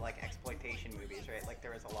schlocky like exploitation movies, right? Like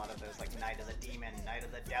there was a lot of those like Night of the Demon, Night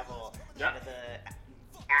of the Devil, Night of the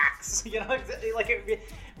Axe. You know, like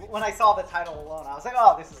when I saw the title alone, I was like,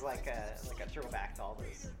 oh, this is like a throwback to all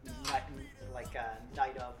those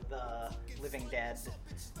Night of the Living Dead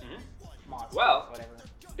monsters, whatever.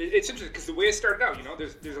 It's interesting because the way it started out, you know,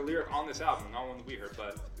 there's a lyric on this album, not one that we heard,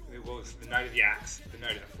 but it was the Night of the Axe, the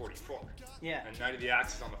Night of the 44. Yeah. And Night of the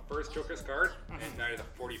Axe is on the first Joker's card, and Night of the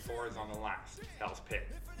 44 is on the last, Hell's Pit.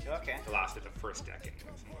 Okay. The last of the first decade,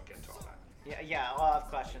 and we'll get to all that. Yeah, I'll have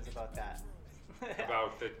questions about that.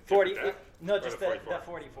 About the 40? death, No, just the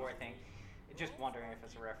 44 thing. Just wondering if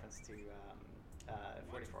it's a reference to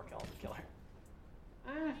 44 Killer.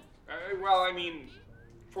 Well, I mean,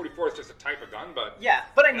 44 is just a type of gun, but... Yeah,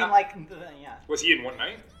 but I mean, yeah. Was he in One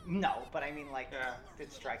Night? No, but I mean,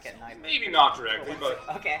 did strike at night. Maybe not directly, but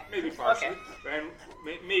okay. Maybe partially. Okay. And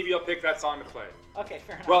maybe I'll pick that song to play. Okay,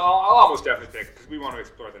 fair enough. Well, I'll almost definitely pick it, because we want to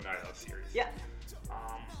explore the Night of series. Yeah.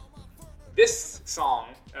 This song,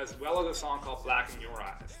 as well as a song called Black in Your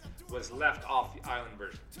Eyes, was left off the Island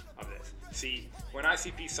version of this. See, when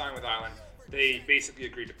ICP signed with Island, they basically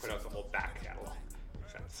agreed to put out the whole back catalog.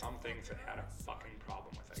 Except some things they had a fucking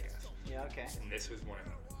problem with, I guess. Yeah, okay. And this was one of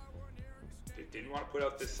them. They didn't want to put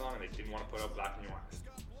out this song, and they didn't want to put out Black in Your Eyes.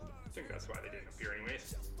 I think that's why they didn't appear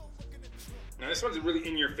anyways. Now this one's a really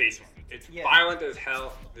in-your-face one. It's violent as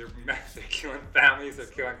hell. They're killing families, they're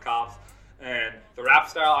killing cops. And the rap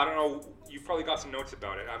style, I don't know, you probably got some notes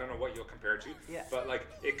about it. I don't know what you'll compare it to. Yeah. But like,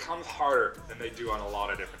 it comes harder than they do on a lot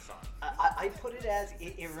of different songs. I put it as,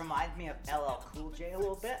 it reminds me of LL Cool J a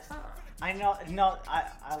little bit. Huh. I know,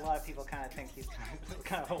 a lot of people kind of think he's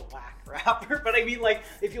kind of a whack rapper, but I mean, like,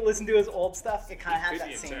 if you listen to his old stuff, it kind of has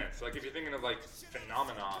that same... intense. Like, if you're thinking of, like,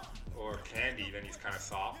 Phenomena or Candy, then he's kind of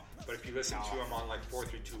soft. But if you listen to him on, like,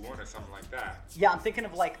 4321 or something like that... Yeah, I'm thinking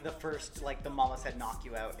of, like, the first, like, the Mama Said Knock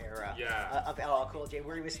You Out era of LL Cool J,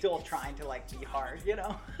 where he was still trying to, like, be hard, you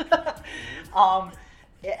know?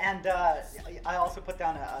 And I also put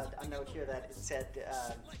down a note here that it said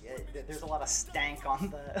there's a lot of stank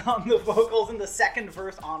on the vocals in the second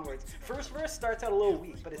verse onwards. First verse starts out a little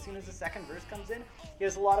weak, but as soon as the second verse comes in,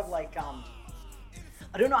 there's a lot of like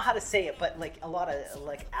I don't know how to say it, but like a lot of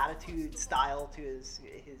like attitude, style to his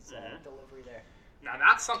delivery there. Now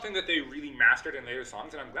that's something that they really mastered in later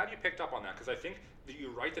songs, and I'm glad you picked up on that because I think that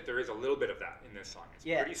you're right that there is a little bit of that in this song. It's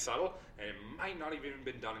pretty subtle, and it might not have even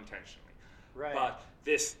been done intentionally. Right. But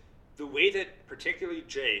the way that particularly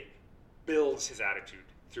Jay builds his attitude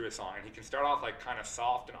through a song, and he can start off like kind of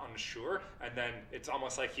soft and unsure, and then it's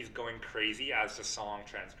almost like he's going crazy as the song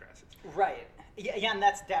transgresses. Right. Yeah, and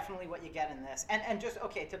that's definitely what you get in this. And just,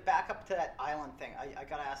 okay, to back up to that Island thing, I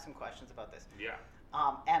got to ask some questions about this. Yeah.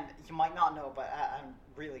 And you might not know, but I'm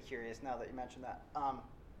really curious now that you mentioned that.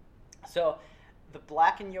 So the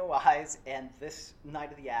Black in Your Eyes and this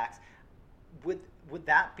Night of the Axe, would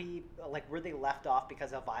that be, like, were they left off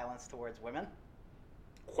because of violence towards women?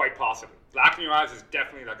 Quite possibly. Black in Your Eyes is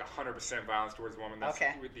definitely like 100% violence towards women. That's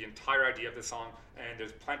the entire idea of the song, and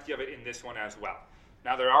there's plenty of it in this one as well.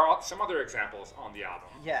 Now, there are some other examples on the album.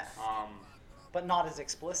 Yeah. But not as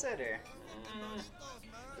explicit, or?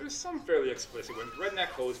 There's some fairly explicit ones. Redneck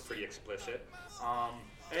Ho's pretty explicit.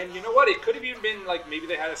 And you know what? It could have even been like maybe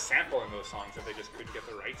they had a sample in those songs that they just couldn't get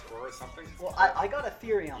the rights for or something. Well, I got a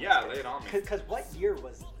theory on this. Yeah, lay it on me. Because what year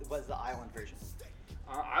was the Island version?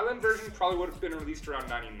 Island version probably would have been released around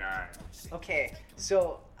 99. Okay,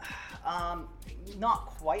 so not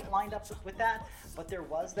quite lined up with that, but there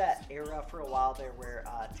was that era for a while there where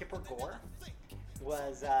Tipper Gore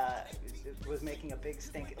was making a big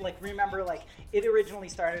stink. Like, remember, like, it originally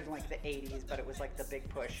started in like the 80s, but it was like the big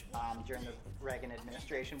push during the Reagan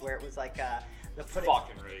administration, where it was like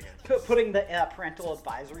putting the parental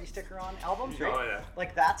advisory sticker on albums, right? Oh, yeah.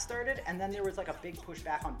 Like, that started, and then there was like a big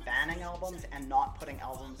pushback on banning albums and not putting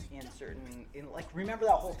albums in like, remember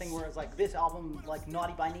that whole thing where it was like, this album, like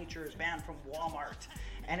Naughty by Nature, is banned from Walmart,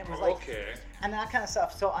 and it was like, okay, and that kind of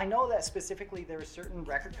stuff. So I know that specifically there were certain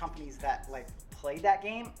record companies that like played that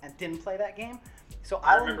game and didn't play that game. So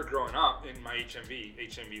I remember growing up in my HMV.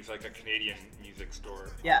 HMV is like a Canadian music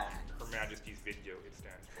store. Yeah. Her Majesty's Video, it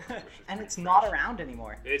stands for. And it's not around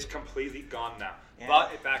anymore. It's completely gone now. Yeah.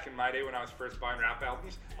 But back in my day when I was first buying rap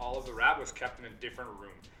albums, all of the rap was kept in a different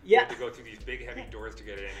room. Yeah. You had to go through these big heavy doors to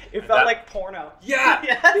get in. It felt like porno. Yeah.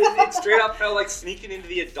 Yeah. It straight up felt like sneaking into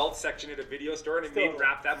the adult section at a video store, and it made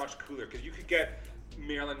rap that much cooler because you could get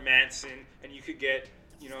Marilyn Manson and you could get,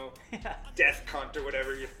 you know, Death Cunt or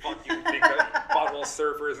whatever you can think of, Butthole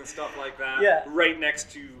Surfers and stuff like that. Yeah. Right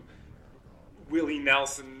next to Willie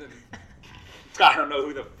Nelson and I don't know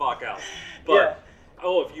who the fuck else. But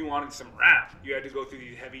if you wanted some rap, you had to go through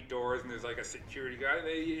these heavy doors and there's like a security guy.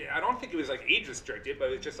 I don't think it was like age restricted,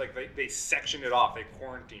 but it's just like they sectioned it off. They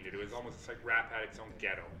quarantined it. It was almost like rap had its own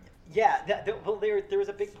ghetto. Yeah, there was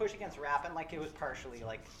a big push against rap, and like it was partially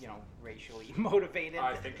like, you know, racially motivated.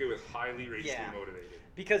 I think it was highly racially motivated.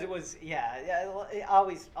 Because it was, I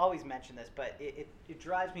always mention this, but it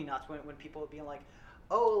drives me nuts when people are being like,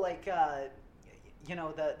 oh, like, you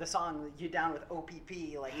know, the song "You Down with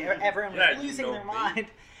OPP," like everyone was losing their mind.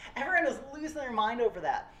 Everyone was losing their mind over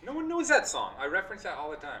that. No one knows that song. I reference that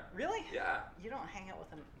all the time. Really? Yeah. You don't hang out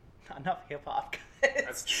with enough hip hop.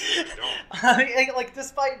 That's true. You don't. Like,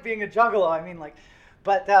 despite being a juggalo, I mean, like,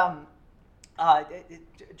 but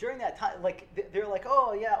during that time, like, they're like,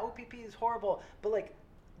 oh yeah, OPP is horrible, but like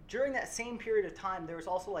during that same period of time, there was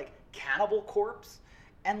also like Cannibal Corpse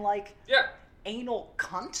and like Anal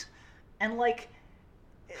Cunt and like.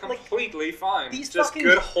 Completely fine. These just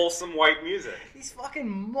good, wholesome white music. These fucking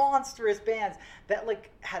monstrous bands that like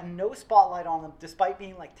had no spotlight on them, despite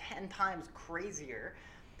being like 10 times crazier.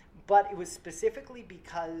 But it was specifically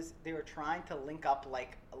because they were trying to link up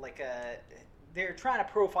they're trying to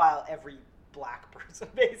profile every black person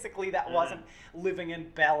basically that wasn't living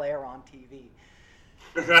in Bel Air on TV.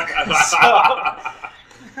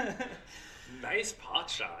 Nice pot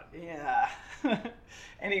shot. Yeah.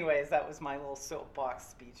 Anyways, that was my little soapbox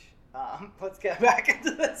speech. Let's get back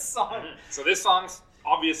into this song. So this song's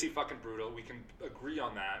obviously fucking brutal. We can agree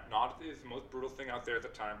on that. Not the most brutal thing out there at the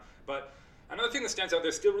time. But another thing that stands out,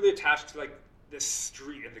 they're still really attached to like the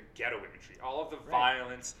street and the ghetto imagery. All of the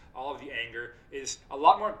violence, all of the anger is a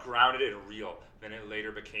lot more grounded and real than it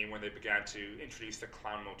later became when they began to introduce the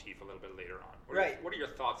clown motif a little bit later on. What are your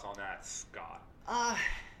thoughts on that, Scott?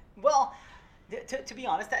 Well, to be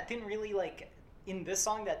honest, that didn't really like... In this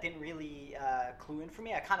song, that didn't really clue in for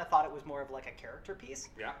me. I kind of thought it was more of like a character piece.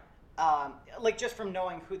 Yeah. Like just from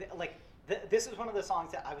knowing who, this is one of the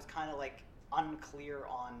songs that I was kind of like unclear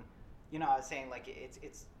on. You know, I was saying like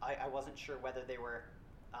I wasn't sure whether they were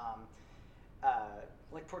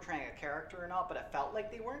like portraying a character or not, but it felt like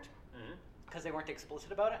they weren't because they weren't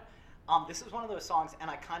explicit about it. This is one of those songs, and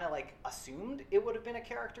I kind of like assumed it would have been a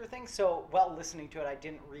character thing. So while listening to it, I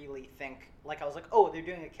didn't really think, like, I was like, oh, they're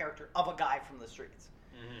doing a character of a guy from the streets.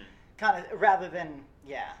 Kind of, rather than,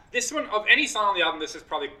 This one, of any song on the album, this is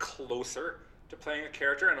probably closer to playing a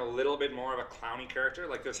character and a little bit more of a clowny character.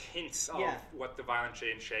 Like, there's hints of what the Violent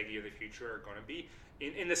J and Shaggy of the future are going to be,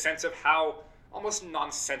 in the sense of how almost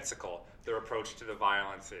nonsensical their approach to the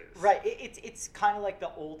violence is. Right. It's kind of like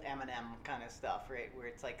the old Eminem kind of stuff, right? Where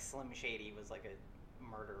it's like Slim Shady was like a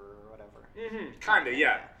murderer or whatever. Kind of,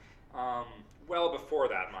 yeah. Well before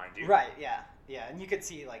that, mind you. Right, yeah. Yeah, and you could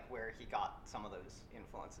see like where he got some of those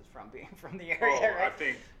influences from, being from the area, right? I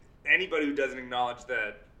think anybody who doesn't acknowledge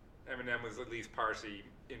that Eminem was at least partially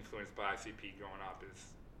influenced by ICP growing up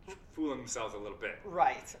is fooling themselves a little bit.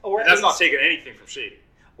 Right. And that's not taking anything from Shady.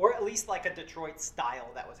 Or at least like a Detroit style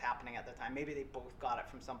that was happening at the time. Maybe they both got it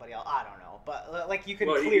from somebody else. I don't know. But like you can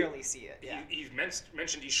clearly see it. Yeah. He's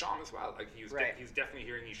mentioned Esham as well. Like he was definitely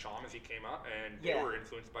hearing Esham as he came up, and they were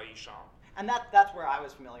influenced by Esham. And that's where I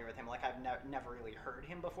was familiar with him. Like, I've never really heard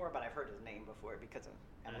him before, but I've heard his name before because of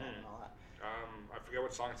Eminem and all that. I forget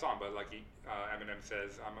what song it's on, but like Eminem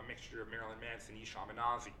says, I'm a mixture of Marilyn Manson, Esham, and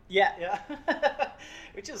Ozzy. Yeah.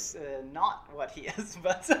 Which is not what he is,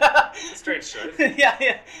 but... It's a strange choice.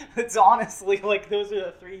 Yeah. It's honestly, like, those are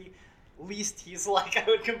the three least he's like I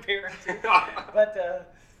would compare him to. But,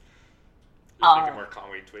 You're thinking more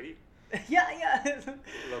Conway Twitty? Yeah. A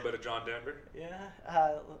little bit of John Denver? Yeah,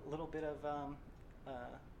 a little bit of,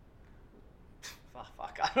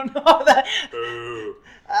 fuck, I don't know that. Boo.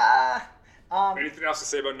 Anything else to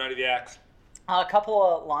say about Night of the Axe? A couple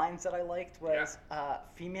of lines that I liked was,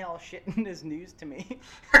 female shitting is news to me.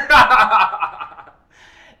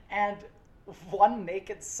 And one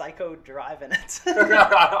naked psycho driving it.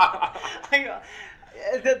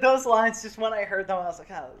 Those lines, just when I heard them, I was like,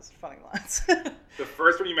 those are funny lines. The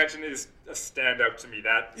first one you mentioned is a standout to me.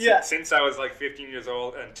 That since I was like 15 years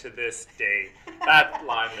old and to this day, that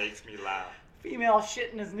line makes me laugh. Female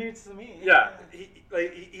shitting is news to me. Yeah,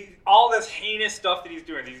 he all this heinous stuff that he's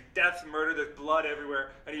doing, these deaths, murder, there's blood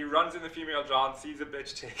everywhere, and he runs in the female John, sees a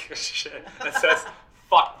bitch take a shit, and says,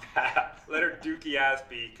 "Fuck that, let her dookie ass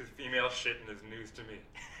be, because female shitting is news to me."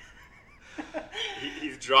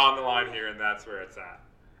 He's drawn the line here, and that's where it's at.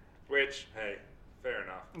 Which, hey, fair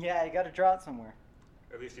enough. Yeah, you got to draw it somewhere.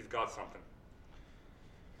 At least he's got something.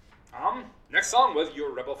 Next song was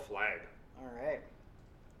Your Rebel Flag. All right.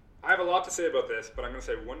 I have a lot to say about this, but I'm going to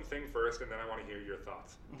say one thing first, and then I want to hear your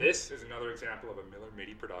thoughts. Mm-hmm. This is another example of a Miller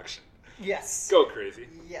MIDI production. Yes. Go crazy.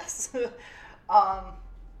 Yes.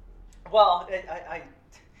 Well, I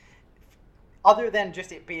other than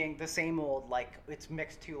just it being the same old, like, it's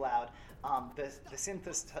mixed too loud, the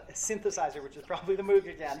synthesizer, which is probably the move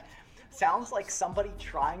again, sounds like somebody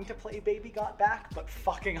trying to play Baby Got Back, but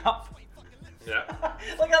fucking up. Yeah.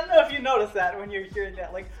 Like, I don't know if you notice that when you're hearing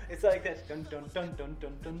that. Like, it's like this dun dun dun dun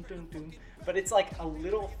dun dun dun dun. But it's like a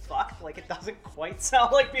little fucked. Like, it doesn't quite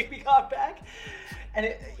sound like Baby Got Back. And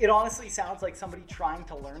it honestly sounds like somebody trying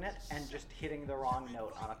to learn it and just hitting the wrong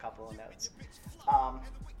note on a couple of notes.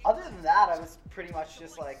 Other than that, I was pretty much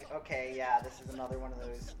just like, okay, yeah, this is another one of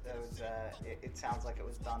those. It sounds like it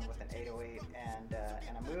was done with an 808 and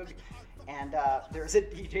a Moog. And there was a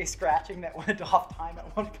DJ scratching that went off time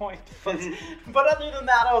at one point. But other than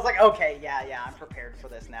that, I was like, okay, yeah, I'm prepared for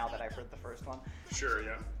this now that I've heard the first one. Sure,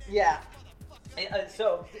 yeah. Yeah.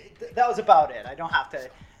 So that was about it. I don't have to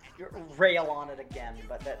rail on it again,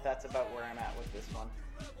 but that's about where I'm at with this one.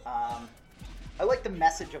 I like the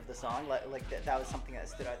message of the song. Like that was something that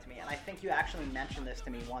stood out to me. And I think you actually mentioned this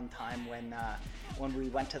to me one time when we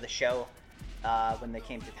went to the show when they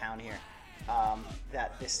came to town here.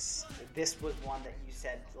 That this was one that you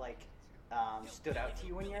said like stood out to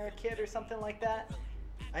you when you were a kid or something like that.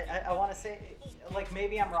 I want to say, like,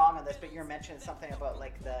 maybe I'm wrong on this, but you're mentioning something about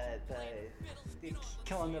like the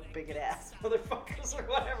killing the bigot ass motherfuckers or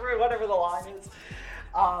whatever the line is.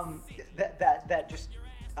 That just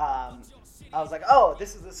I was like, oh,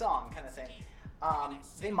 this is the song kind of thing.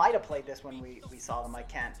 They might have played this when we saw them. I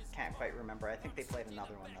can't quite remember. I think they played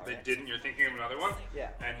another one though. They right? didn't. You're thinking of another one? Yeah.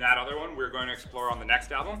 And that other one we're going to explore on the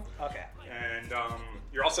next album. Okay. And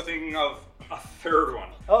you're also thinking of a third one.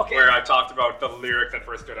 Okay. Where I talked about the lyric that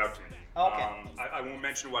first stood out to me. Okay. I won't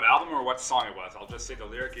mention what album or what song it was. I'll just say the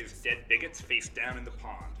lyric is "Dead bigots face down in the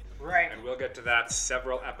pond." Right. And we'll get to that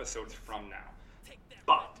several episodes from now.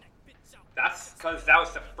 But that's because that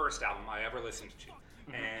was the first album I ever listened to.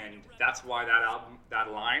 And that's why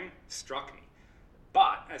that line struck me.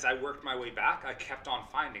 But as I worked my way back, I kept on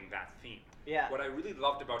finding that theme. Yeah. What I really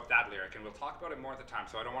loved about that lyric, and we'll talk about it more at the time,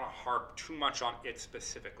 so I don't want to harp too much on it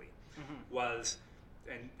specifically, was,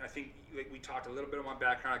 and I think like we talked a little bit of my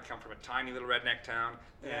background. I come from a tiny little redneck town,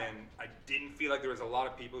 and I didn't feel like there was a lot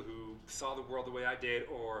of people who saw the world the way I did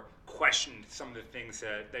or questioned some of the things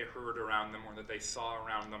that they heard around them or that they saw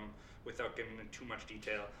around them without getting into too much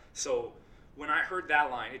detail. So when I heard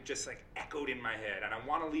that line, it just like echoed in my head, and I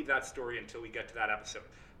want to leave that story until we get to that episode.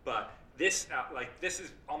 But this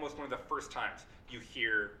is almost one of the first times you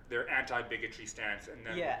hear their anti-bigotry stance and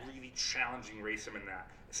then really challenging racism in that.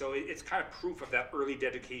 So it's kind of proof of that early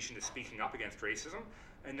dedication to speaking up against racism,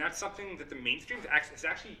 and that's something that the mainstream has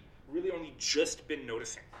actually really only just been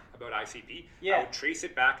noticing about ICP. Yeah. I would trace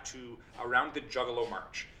it back to around the Juggalo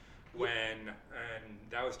March, and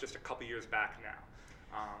that was just a couple years back now.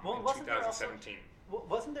 In 2017.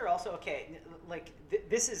 Wasn't there also, okay, like,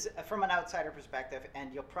 this is from an outsider perspective,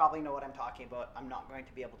 and you'll probably know what I'm talking about. I'm not going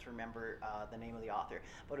to be able to remember the name of the author,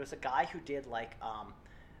 but it was a guy who did, an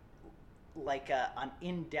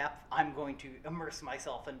in-depth, I'm going to immerse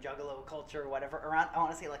myself in Juggalo culture or whatever, around, I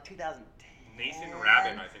want to say, like, 2010 Nathan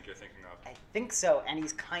Rabin, I think you're thinking of. I think so, and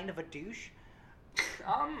he's kind of a douche.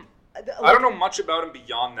 I don't know much about him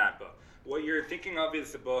beyond that book. What you're thinking of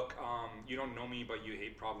is the book You Don't Know Me, But You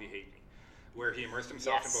Probably Hate Me, where he immersed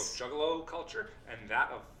himself in both Juggalo culture and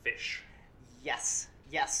that of fish. Yes,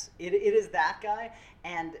 it is that guy,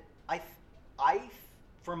 and I,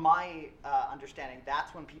 from my understanding,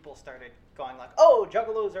 that's when people started going like, oh,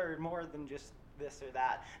 Juggalos are more than just this or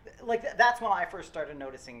that. Like that's when I first started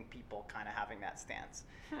noticing people kind of having that stance.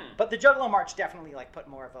 But the Juggalo March definitely like put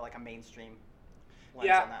more of a mainstream lens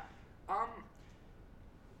on that.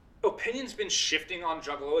 Opinion's been shifting on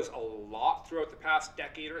Juggalos a lot throughout the past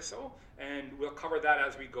decade or so, and we'll cover that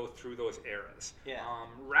as we go through those eras. Yeah.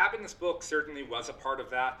 Rabin's book certainly was a part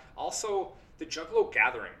of that. Also, the Juggalo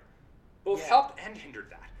Gathering both helped and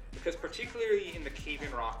hindered that, because particularly in the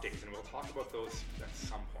Cave-In Rock days, and we'll talk about those at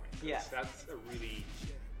some point. Yeah. That's a really...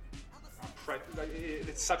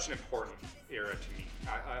 it's such an important era to me.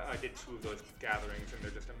 I did 2 of those gatherings, and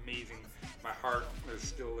they're just amazing. There's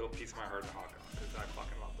still a little piece of my heart in Hong Kong, because I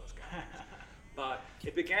fucking love those guys. But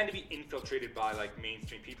it began to be infiltrated by like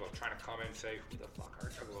mainstream people trying to come in and say, who the fuck are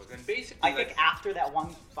Juggalos? And basically, I think after that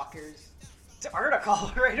one fucker's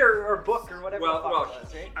article, right, or book, or whatever the fuck it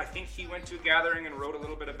was, right? I think he went to a gathering and wrote a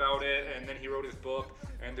little bit about it, and then he wrote his book,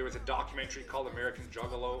 and there was a documentary called American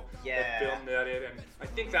Juggalo that filmed at it, and I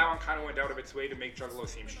think that one kind of went out of its way to make Juggalo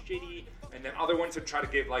seem shitty, and then other ones would try to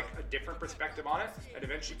give like a different perspective on it, and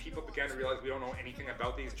eventually people began to realize we don't know anything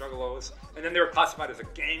about these Juggalos, and then they were classified as a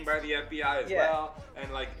gang by the FBI as well,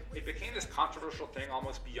 and like it became this controversial thing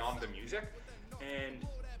almost beyond the music, and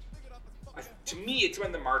to me, it's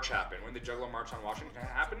when the march happened, when the Juggalo March on Washington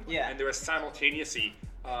happened, and there was simultaneously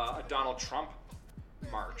a Donald Trump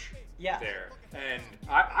march there. And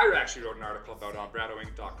I actually wrote an article about it on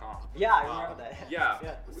bradoinc.com. Yeah, I remember that. Yeah,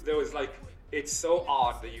 there was like, it's so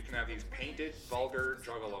odd that you can have these painted, vulgar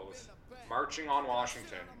Juggalos marching on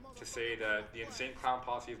Washington to say that the Insane Clown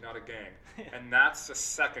Posse is not a gang. And that's the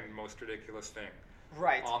second most ridiculous thing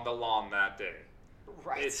on the lawn that day.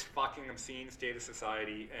 Right. It's fucking obscene state of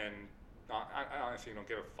society, and I honestly don't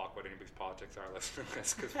give a fuck what anybody's politics are listening to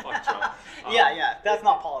this, because fuck Trump. That's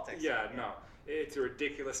not politics. Yeah, no. It's a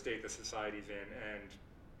ridiculous state that society's in, and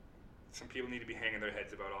some people need to be hanging their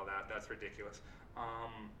heads about all that. That's ridiculous.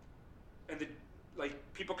 And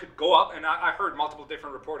people could go up, and I heard multiple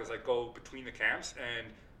different reporters like go between the camps and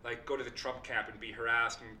like go to the Trump camp and be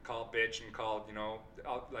harassed and called bitch and called,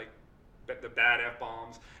 like the bad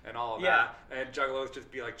F-bombs and all of that, and Juggalos just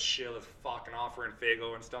be like chill as fuck and offering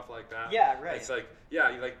Fago and stuff like that. Yeah, right. It's like,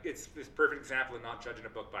 it's this perfect example of not judging a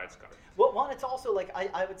book by its cover. Well, one, it's also like,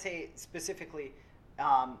 I would say specifically,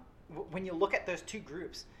 when you look at those two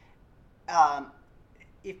groups,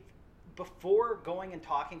 if before going and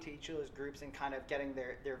talking to each of those groups and kind of getting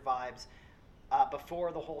their vibes,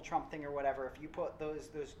 before the whole Trump thing or whatever, if you put those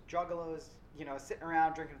Juggalos, sitting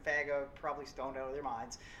around drinking Fago, probably stoned out of their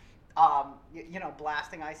minds,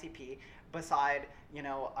 blasting ICP beside,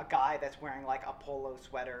 a guy that's wearing like a polo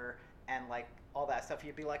sweater and like all that stuff,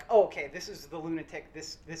 you'd be like, oh, okay, this is the lunatic,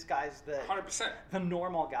 this guy's the 100%. the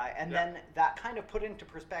normal guy. And then that kind of put into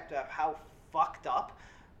perspective how fucked up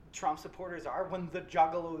Trump supporters are when the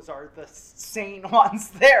Juggalos are the sane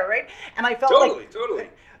ones there, right? And I felt totally.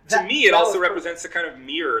 To me, it also represents the kind of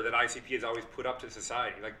mirror that ICP has always put up to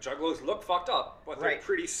society. Like, Juggalos look fucked up, but they're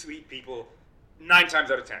pretty sweet people 9 times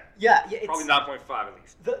out of 10. Yeah, probably 9.5 at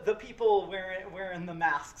least. The people wearing the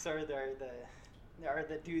masks are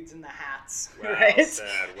the dudes in the hats, right? Said,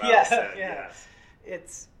 said,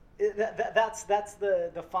 yes. That's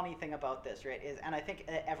the funny thing about this, right? And I think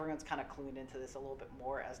everyone's kind of clued into this a little bit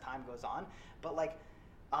more as time goes on. But like,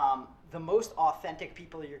 the most authentic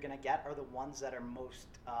people you're gonna get are the ones that are most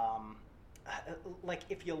like,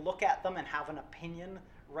 if you look at them and have an opinion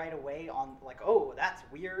right away on like, oh, that's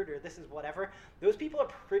weird, or this is whatever, those people are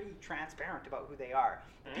pretty transparent about who they are.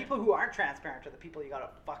 The people who aren't transparent are the people you gotta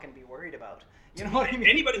fucking be worried about. You know what I mean?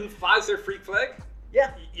 Anybody who flies their freak flag,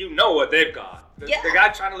 yeah, you know what they've got. The guy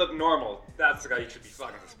trying to look normal, that's the guy you should be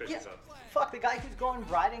fucking suspicious of. Fuck, the guy who's going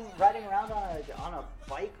riding around on a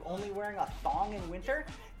bike only wearing a thong in winter,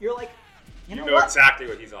 you're like, you know what? Exactly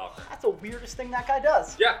what he's offering. That's the weirdest thing that guy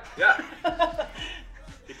does. Yeah.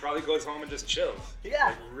 He probably goes home and just chills. Yeah.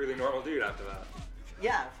 Like a really normal dude after that.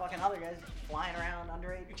 Yeah, fucking other guys flying around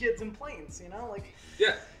underage kids in planes, like...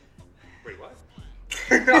 Yeah. Wait, what?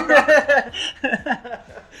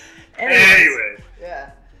 Anyways.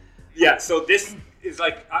 Yeah, so this is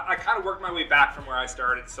like, I kind of worked my way back from where I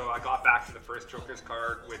started, so I got back to the first Joker's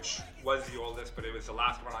card, which was the oldest, but it was the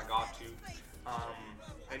last one I got to.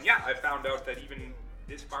 And I found out that even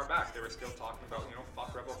this far back, they were still talking about,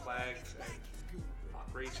 fuck rebel flags and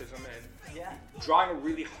fuck racism and drawing a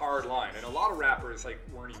really hard line. And a lot of rappers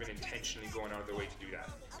weren't even intentionally going out of their way to do that.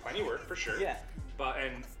 Plenty were, for sure. Yeah. But,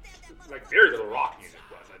 and very little rock music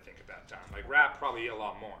was, I think, at that time. Rap, probably a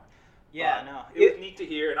lot more. Yeah, no. It was neat to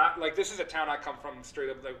hear. And this is a town I come from, straight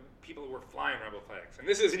up, people who were flying rebel flags. And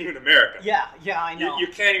this isn't even America. Yeah, I know. You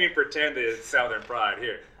can't even pretend there's Southern pride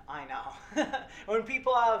here. I know. When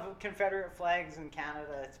people have Confederate flags in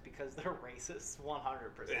Canada, it's because they're racist,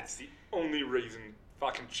 100%. It's the only reason.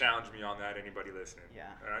 Fucking challenge me on that, anybody listening.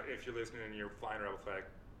 Yeah. If you're listening and you're flying a rebel flag,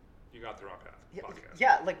 you got the wrong path.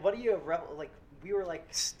 Yeah, what are you a rebel? We were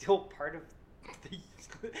still part of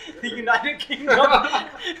the United Kingdom.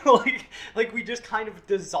 We just kind of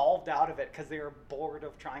dissolved out of it because they were bored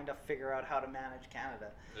of trying to figure out how to manage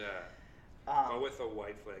Canada. Yeah. But with a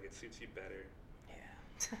white flag, it suits you better. Yeah.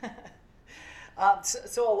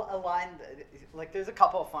 So a line, there's a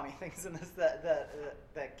couple of funny things in this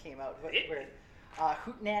that came out where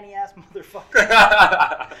hootenanny ass motherfucker.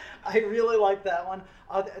 I really like that one.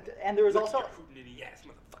 And there was also hootenanny ass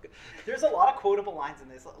motherfucker. There's a lot of quotable lines in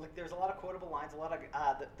this. There's a lot of quotable lines, a lot of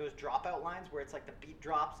those dropout lines where it's the beat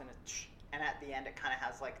drops and at the end it kind of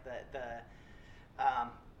has the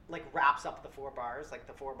wraps up the 4 bars.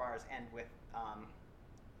 The 4 bars end with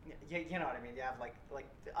you know what I mean. You have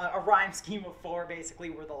a rhyme scheme of 4 basically,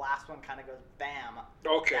 where the last one kind of goes bam.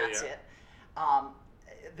 Okay, that's it.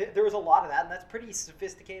 There was a lot of that, and that's pretty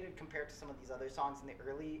sophisticated compared to some of these other songs in the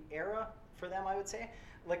early era for them, I would say.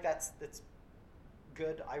 That's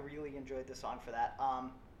good. I really enjoyed the song for that.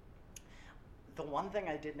 The one thing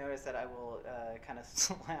I did notice that I will kind of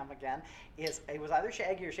slam again is it was either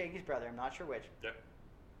Shaggy or Shaggy's brother. I'm not sure which. Yep.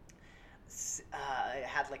 It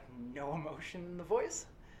had no emotion in the voice,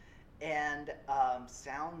 and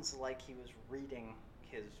sounds like he was reading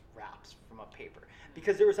his raps from a paper,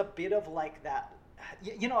 because there was a bit of that.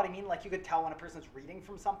 You know what I mean? You could tell when a person's reading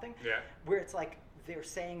from something. Yeah. Where it's they're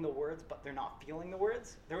saying the words, but they're not feeling the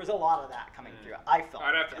words. There was a lot of that coming through. I felt.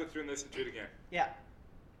 I'd have to go through and listen to it again. Yeah.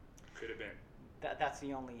 Could have been. That's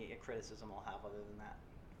the only criticism I'll have other than that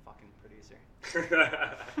fucking producer.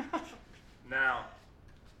 Now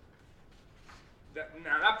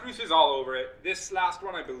that producer's all over it. This last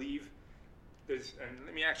one, I believe, and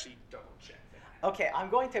let me actually double check. Okay, I'm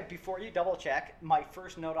going to, before you double check, my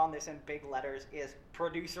first note on this in big letters is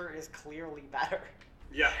producer is clearly better.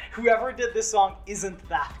 Yeah. Whoever did this song isn't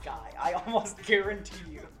that guy. I almost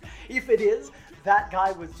guarantee you. If it is, that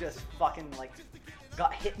guy was just fucking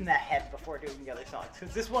got hit in the head before doing the other songs.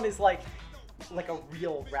 Because this one is like a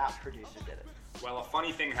real rap producer did it. Well, a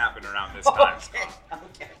funny thing happened around this time.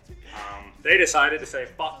 Okay. They decided to say,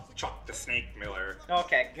 fuck Chuck the Snake Miller.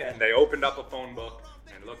 Okay, good. And they opened up a phone book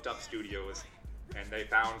and looked up studios, and they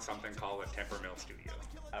found something called a Temper Mill studio.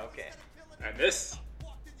 Okay. And this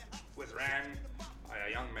was ran by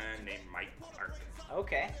a young man named Mike Clark.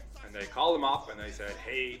 Okay. And they called him up and they said,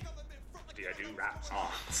 hey, do I do rap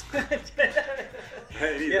songs? And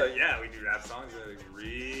he's like, yeah, we do rap songs. They're like,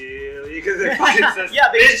 really? Because they're fucking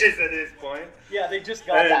suspicious at this point. Yeah, they just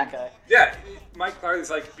got that guy. Yeah, Mike Clark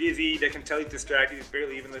is busy. They can tell he's distracted. He's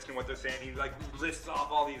barely even listening to what they're saying. He lists off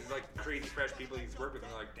all these crazy fresh people he's worked with.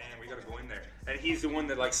 And they're like, damn, we gotta go in there. And he's the one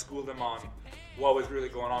that schooled them on what was really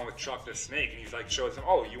going on with Chuck the Snake. And he's shows them,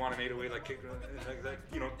 oh, you want an 808 kick,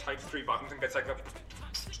 types 3 buttons and gets a.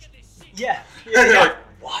 Yeah. And they're like,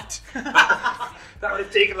 what? That would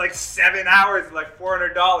have taken 7 hours and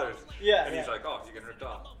 $400. Yeah. And he's like, oh, you're getting ripped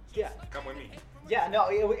off. Yeah. Come with me. Yeah, no,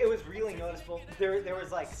 it was really noticeable. There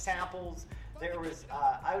was samples. There was,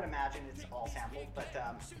 I would imagine it's all sampled, but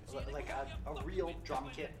a real drum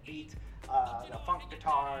kit beat, the funk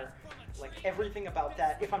guitar, everything about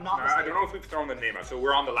that. If I'm not mistaken. I don't know if we've thrown the name out. So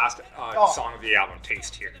we're on the last song of the album,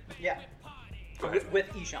 Taste, here. Yeah.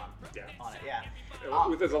 With Ishan on it, yeah.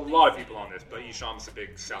 There's a lot of people on this, but Isham's the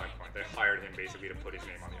big selling point. They hired him basically to put his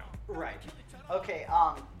name on the album. Right. Okay,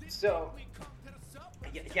 so,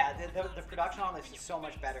 yeah, the production on this is so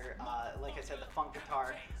much better. Like I said, the funk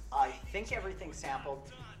guitar, I think everything's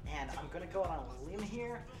sampled, and I'm going to go on a limb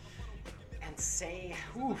here and say,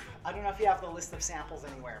 I don't know if you have the list of samples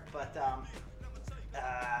anywhere, but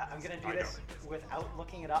I'm going to do this without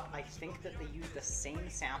looking it up. I think that they used the same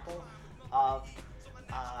sample of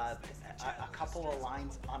a couple of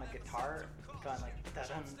lines on a guitar going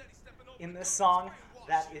da-dum in this song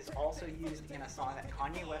that is also used in a song that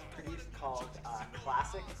Kanye West produced called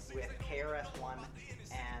Classic with KRS-One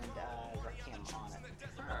and Rakim on it.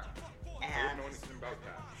 I didn't know anything about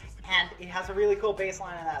that. And it has a really cool bass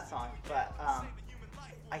line in that song, but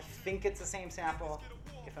I think it's the same sample.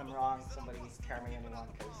 If I'm wrong, somebody tell me anyone,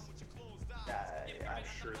 because I'm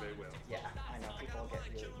sure they will. Yeah, I know people get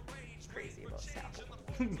really crazy about samples,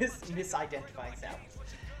 misidentifying samples.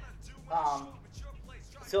 Um,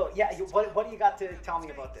 so yeah, what do you got to tell me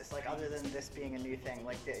about this? Like, other than this being a new thing,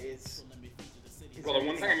 like, Well, the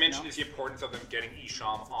one thing I mentioned is the importance of them getting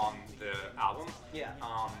Isham on the album. Yeah.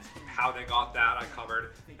 How they got that, I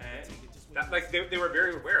covered, and that, like, they were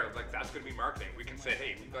very aware of, like, that's going to be marketing. We can say,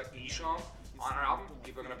 hey, we've got Isham on our album.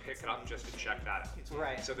 People are going to pick it up just to check that out.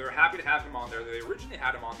 Right. So they were happy to have him on there. They originally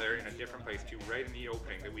had him on there in a different place too, right in the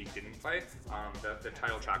opening that we didn't play, the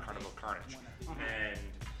title track, Carnival of Carnage, and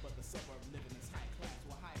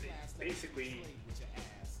basically,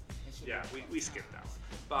 yeah, we skipped that one.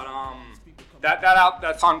 But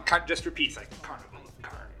that song kind of just repeats, like, Carnival of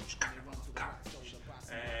Carnage, Carnival of Carnage.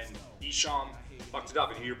 And Isham fucked it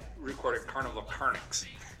up and he recorded Carnival of Carnix.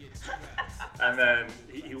 And then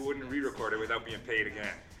he wouldn't re-record it without being paid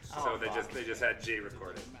again. So they just had Jay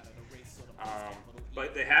record it.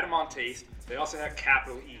 But they had him on Taste. They also had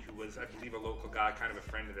Capital E, who was, I believe, a local guy, kind of a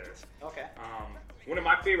friend of theirs. Okay. One of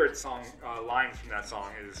my favorite lines from that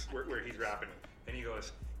song is where he's rapping, and he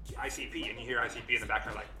goes, ICP, and you hear ICP in the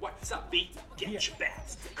background like, what's up, B? Get your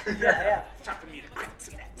bats. Yeah. Time for me to crack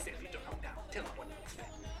some nuts. If you don't know now, tell them what you expect.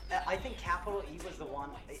 I think Capital E was the one.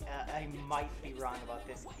 I might be wrong about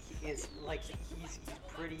this. He is like he's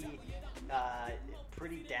pretty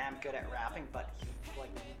damn good at rapping, but he like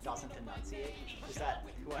doesn't enunciate. Is that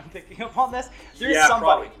who I'm thinking of on this? There's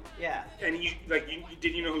somebody. Probably. Yeah. And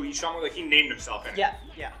did you know who Isham was? Like, he named himself in it.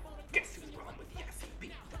 Yeah. Guess who's wrong with the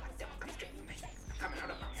ICP? Come straight from me. I'm coming out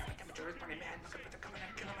of my temperature is burning, man. Look at the coming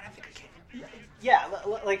and killing, I think I can. Yeah,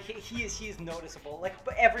 like he's noticeable. Like,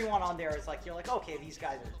 but everyone on there is like, you're like, okay, these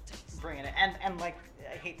guys are bringing it. And like,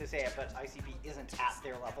 I hate to say it, but ICP isn't at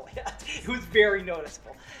their level yet. It was very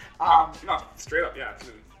noticeable. No, straight up, yeah,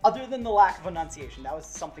 absolutely. Other than the lack of enunciation, that was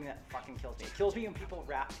something that fucking kills me. It kills me when people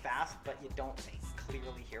rap fast, but you don't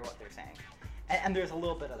clearly hear what they're saying. And there's a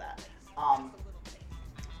little bit of that.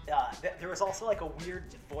 There was also like a weird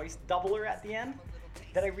voice doubler at the end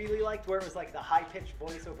that I really liked, where it was like the high-pitched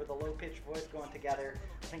voice over the low-pitched voice going together.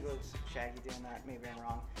 I think it was Shaggy doing that. Maybe I'm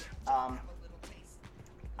wrong.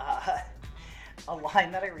 A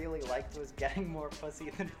line that I really liked was getting more pussy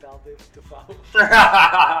than Belle Devoe.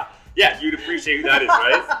 Yeah, you'd appreciate who that is,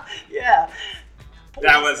 right? Yeah.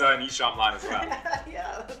 That was an Isham line as well.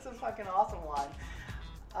 Yeah, that's a fucking awesome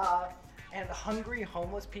line. And hungry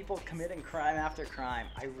homeless people committing crime after crime.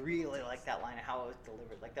 I really like that line and how it was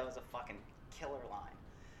delivered. Like, that was a fucking killer line.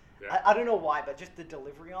 Yeah. I don't know why, but just the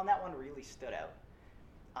delivery on that one really stood out.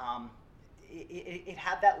 It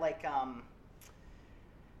had that like kind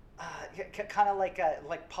of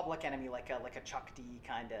like Public Enemy, like a Chuck D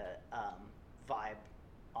kind of vibe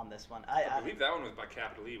on this one. I believe that one was by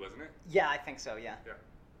Capital E, wasn't it? Yeah, I think so. Yeah. Yeah.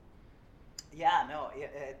 Yeah, no,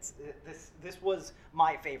 this was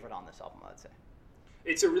my favorite on this album, I'd say.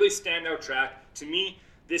 It's a really standout track. To me,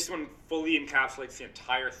 this one fully encapsulates the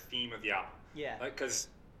entire theme of the album. Yeah. Because,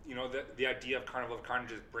 you know, the idea of Carnival of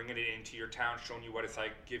Carnage is bringing it into your town, showing you what it's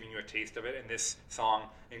like, giving you a taste of it, and this song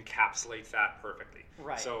encapsulates that perfectly.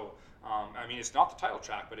 Right. So, I mean, it's not the title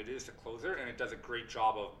track, but it is the closer, and it does a great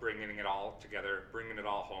job of bringing it all together, bringing it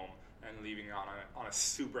all home, and leaving it on a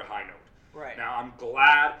super high note. Right. Now, I'm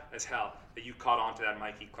glad as hell that you caught on to that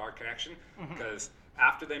Mikey Clark connection, because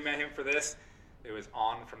after they met him for this, it was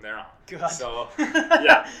on from there on. Good. So,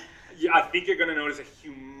 yeah, I think you're going to notice a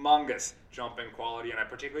humongous jump in quality, and I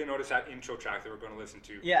particularly noticed that intro track that we're going to listen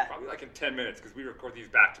to. Yeah. Probably like in 10 minutes, because we record these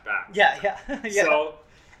back to back. Yeah. Yeah. So,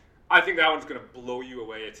 I think that one's going to blow you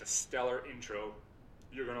away. It's a stellar intro.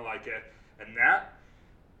 You're going to like it. And that,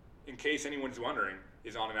 in case anyone's wondering,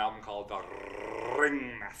 is on an album called The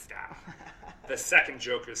Ringmaster, the second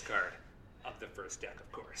Joker's card of the first deck,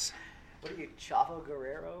 of course. What are you, Chavo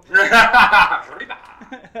Guerrero? Arriba.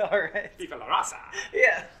 All right. Viva la raza.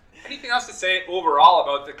 Yeah. Anything else to say overall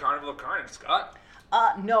about the Carnival of Carnage, Scott?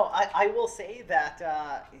 No, I will say that,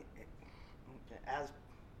 as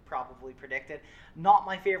probably predicted, not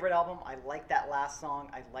my favorite album. I like that last song.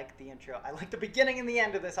 I like the intro. I like the beginning and the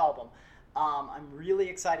end of this album. I'm really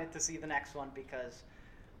excited to see the next one because,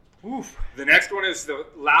 oof. The next one is the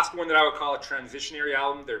last one that I would call a transitionary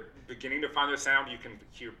album. They're beginning to find their sound. You can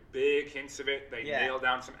hear big hints of it. They nail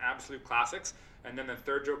down some absolute classics. And then the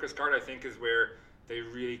third Joker's card, I think, is where they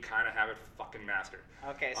really kind of have it fucking mastered.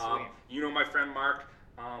 Okay, sweet. You know my friend Mark.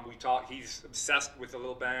 He's obsessed with a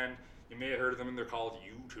little band. You may have heard of them, and they're called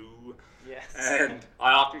U2. Yes. And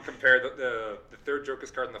I often compare the third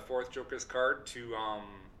Joker's card and the fourth Joker's card to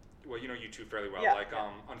well, you know U2 fairly well,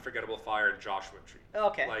 Unforgettable Fire and Joshua Tree.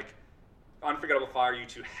 Okay. Like, Unforgettable Fire,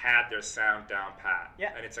 U2 had their sound down pat.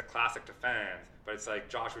 Yeah. And it's a classic to fans, but it's like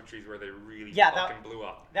Joshua Tree's where they really fucking blew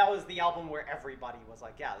up. That was the album where everybody was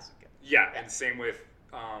like, yeah, this is good. Yeah, and same with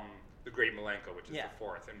The Great Milenko, which is the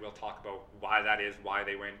fourth. And we'll talk about why that is, why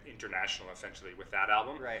they went international, essentially, with that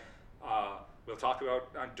album. Right. We'll talk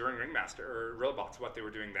about, during Ringmaster, or Realbox, what they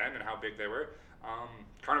were doing then and how big they were.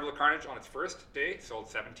 Carnival of Carnage, on its first day, sold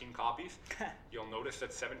 17 copies. You'll notice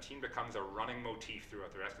that 17 becomes a running motif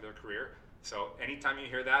throughout the rest of their career. So anytime you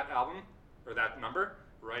hear that album, or that number,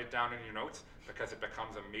 write it down in your notes, because it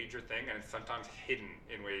becomes a major thing, and it's sometimes hidden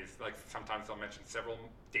in ways, like sometimes they'll mention several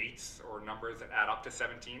dates or numbers that add up to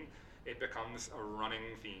 17. It becomes a running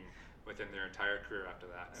theme within their entire career after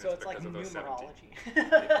that. And so it's like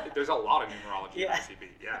numerology. There's a lot of numerology in ICB.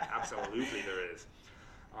 Yeah, absolutely there is.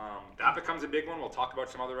 That becomes a big one. We'll talk about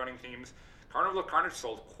some other running themes. Carnival of Carnage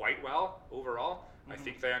sold quite well overall. I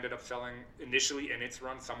think they ended up selling initially in its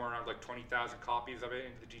run somewhere around like 20,000 copies of it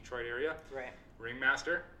in the Detroit area. Right.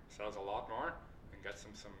 Ringmaster sells a lot more and gets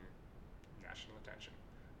them some national attention.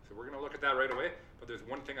 So we're going to look at that right away. But there's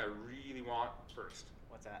one thing I really want first.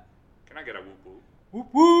 What's that? Can I get a whoop whoop? Whoop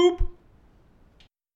whoop!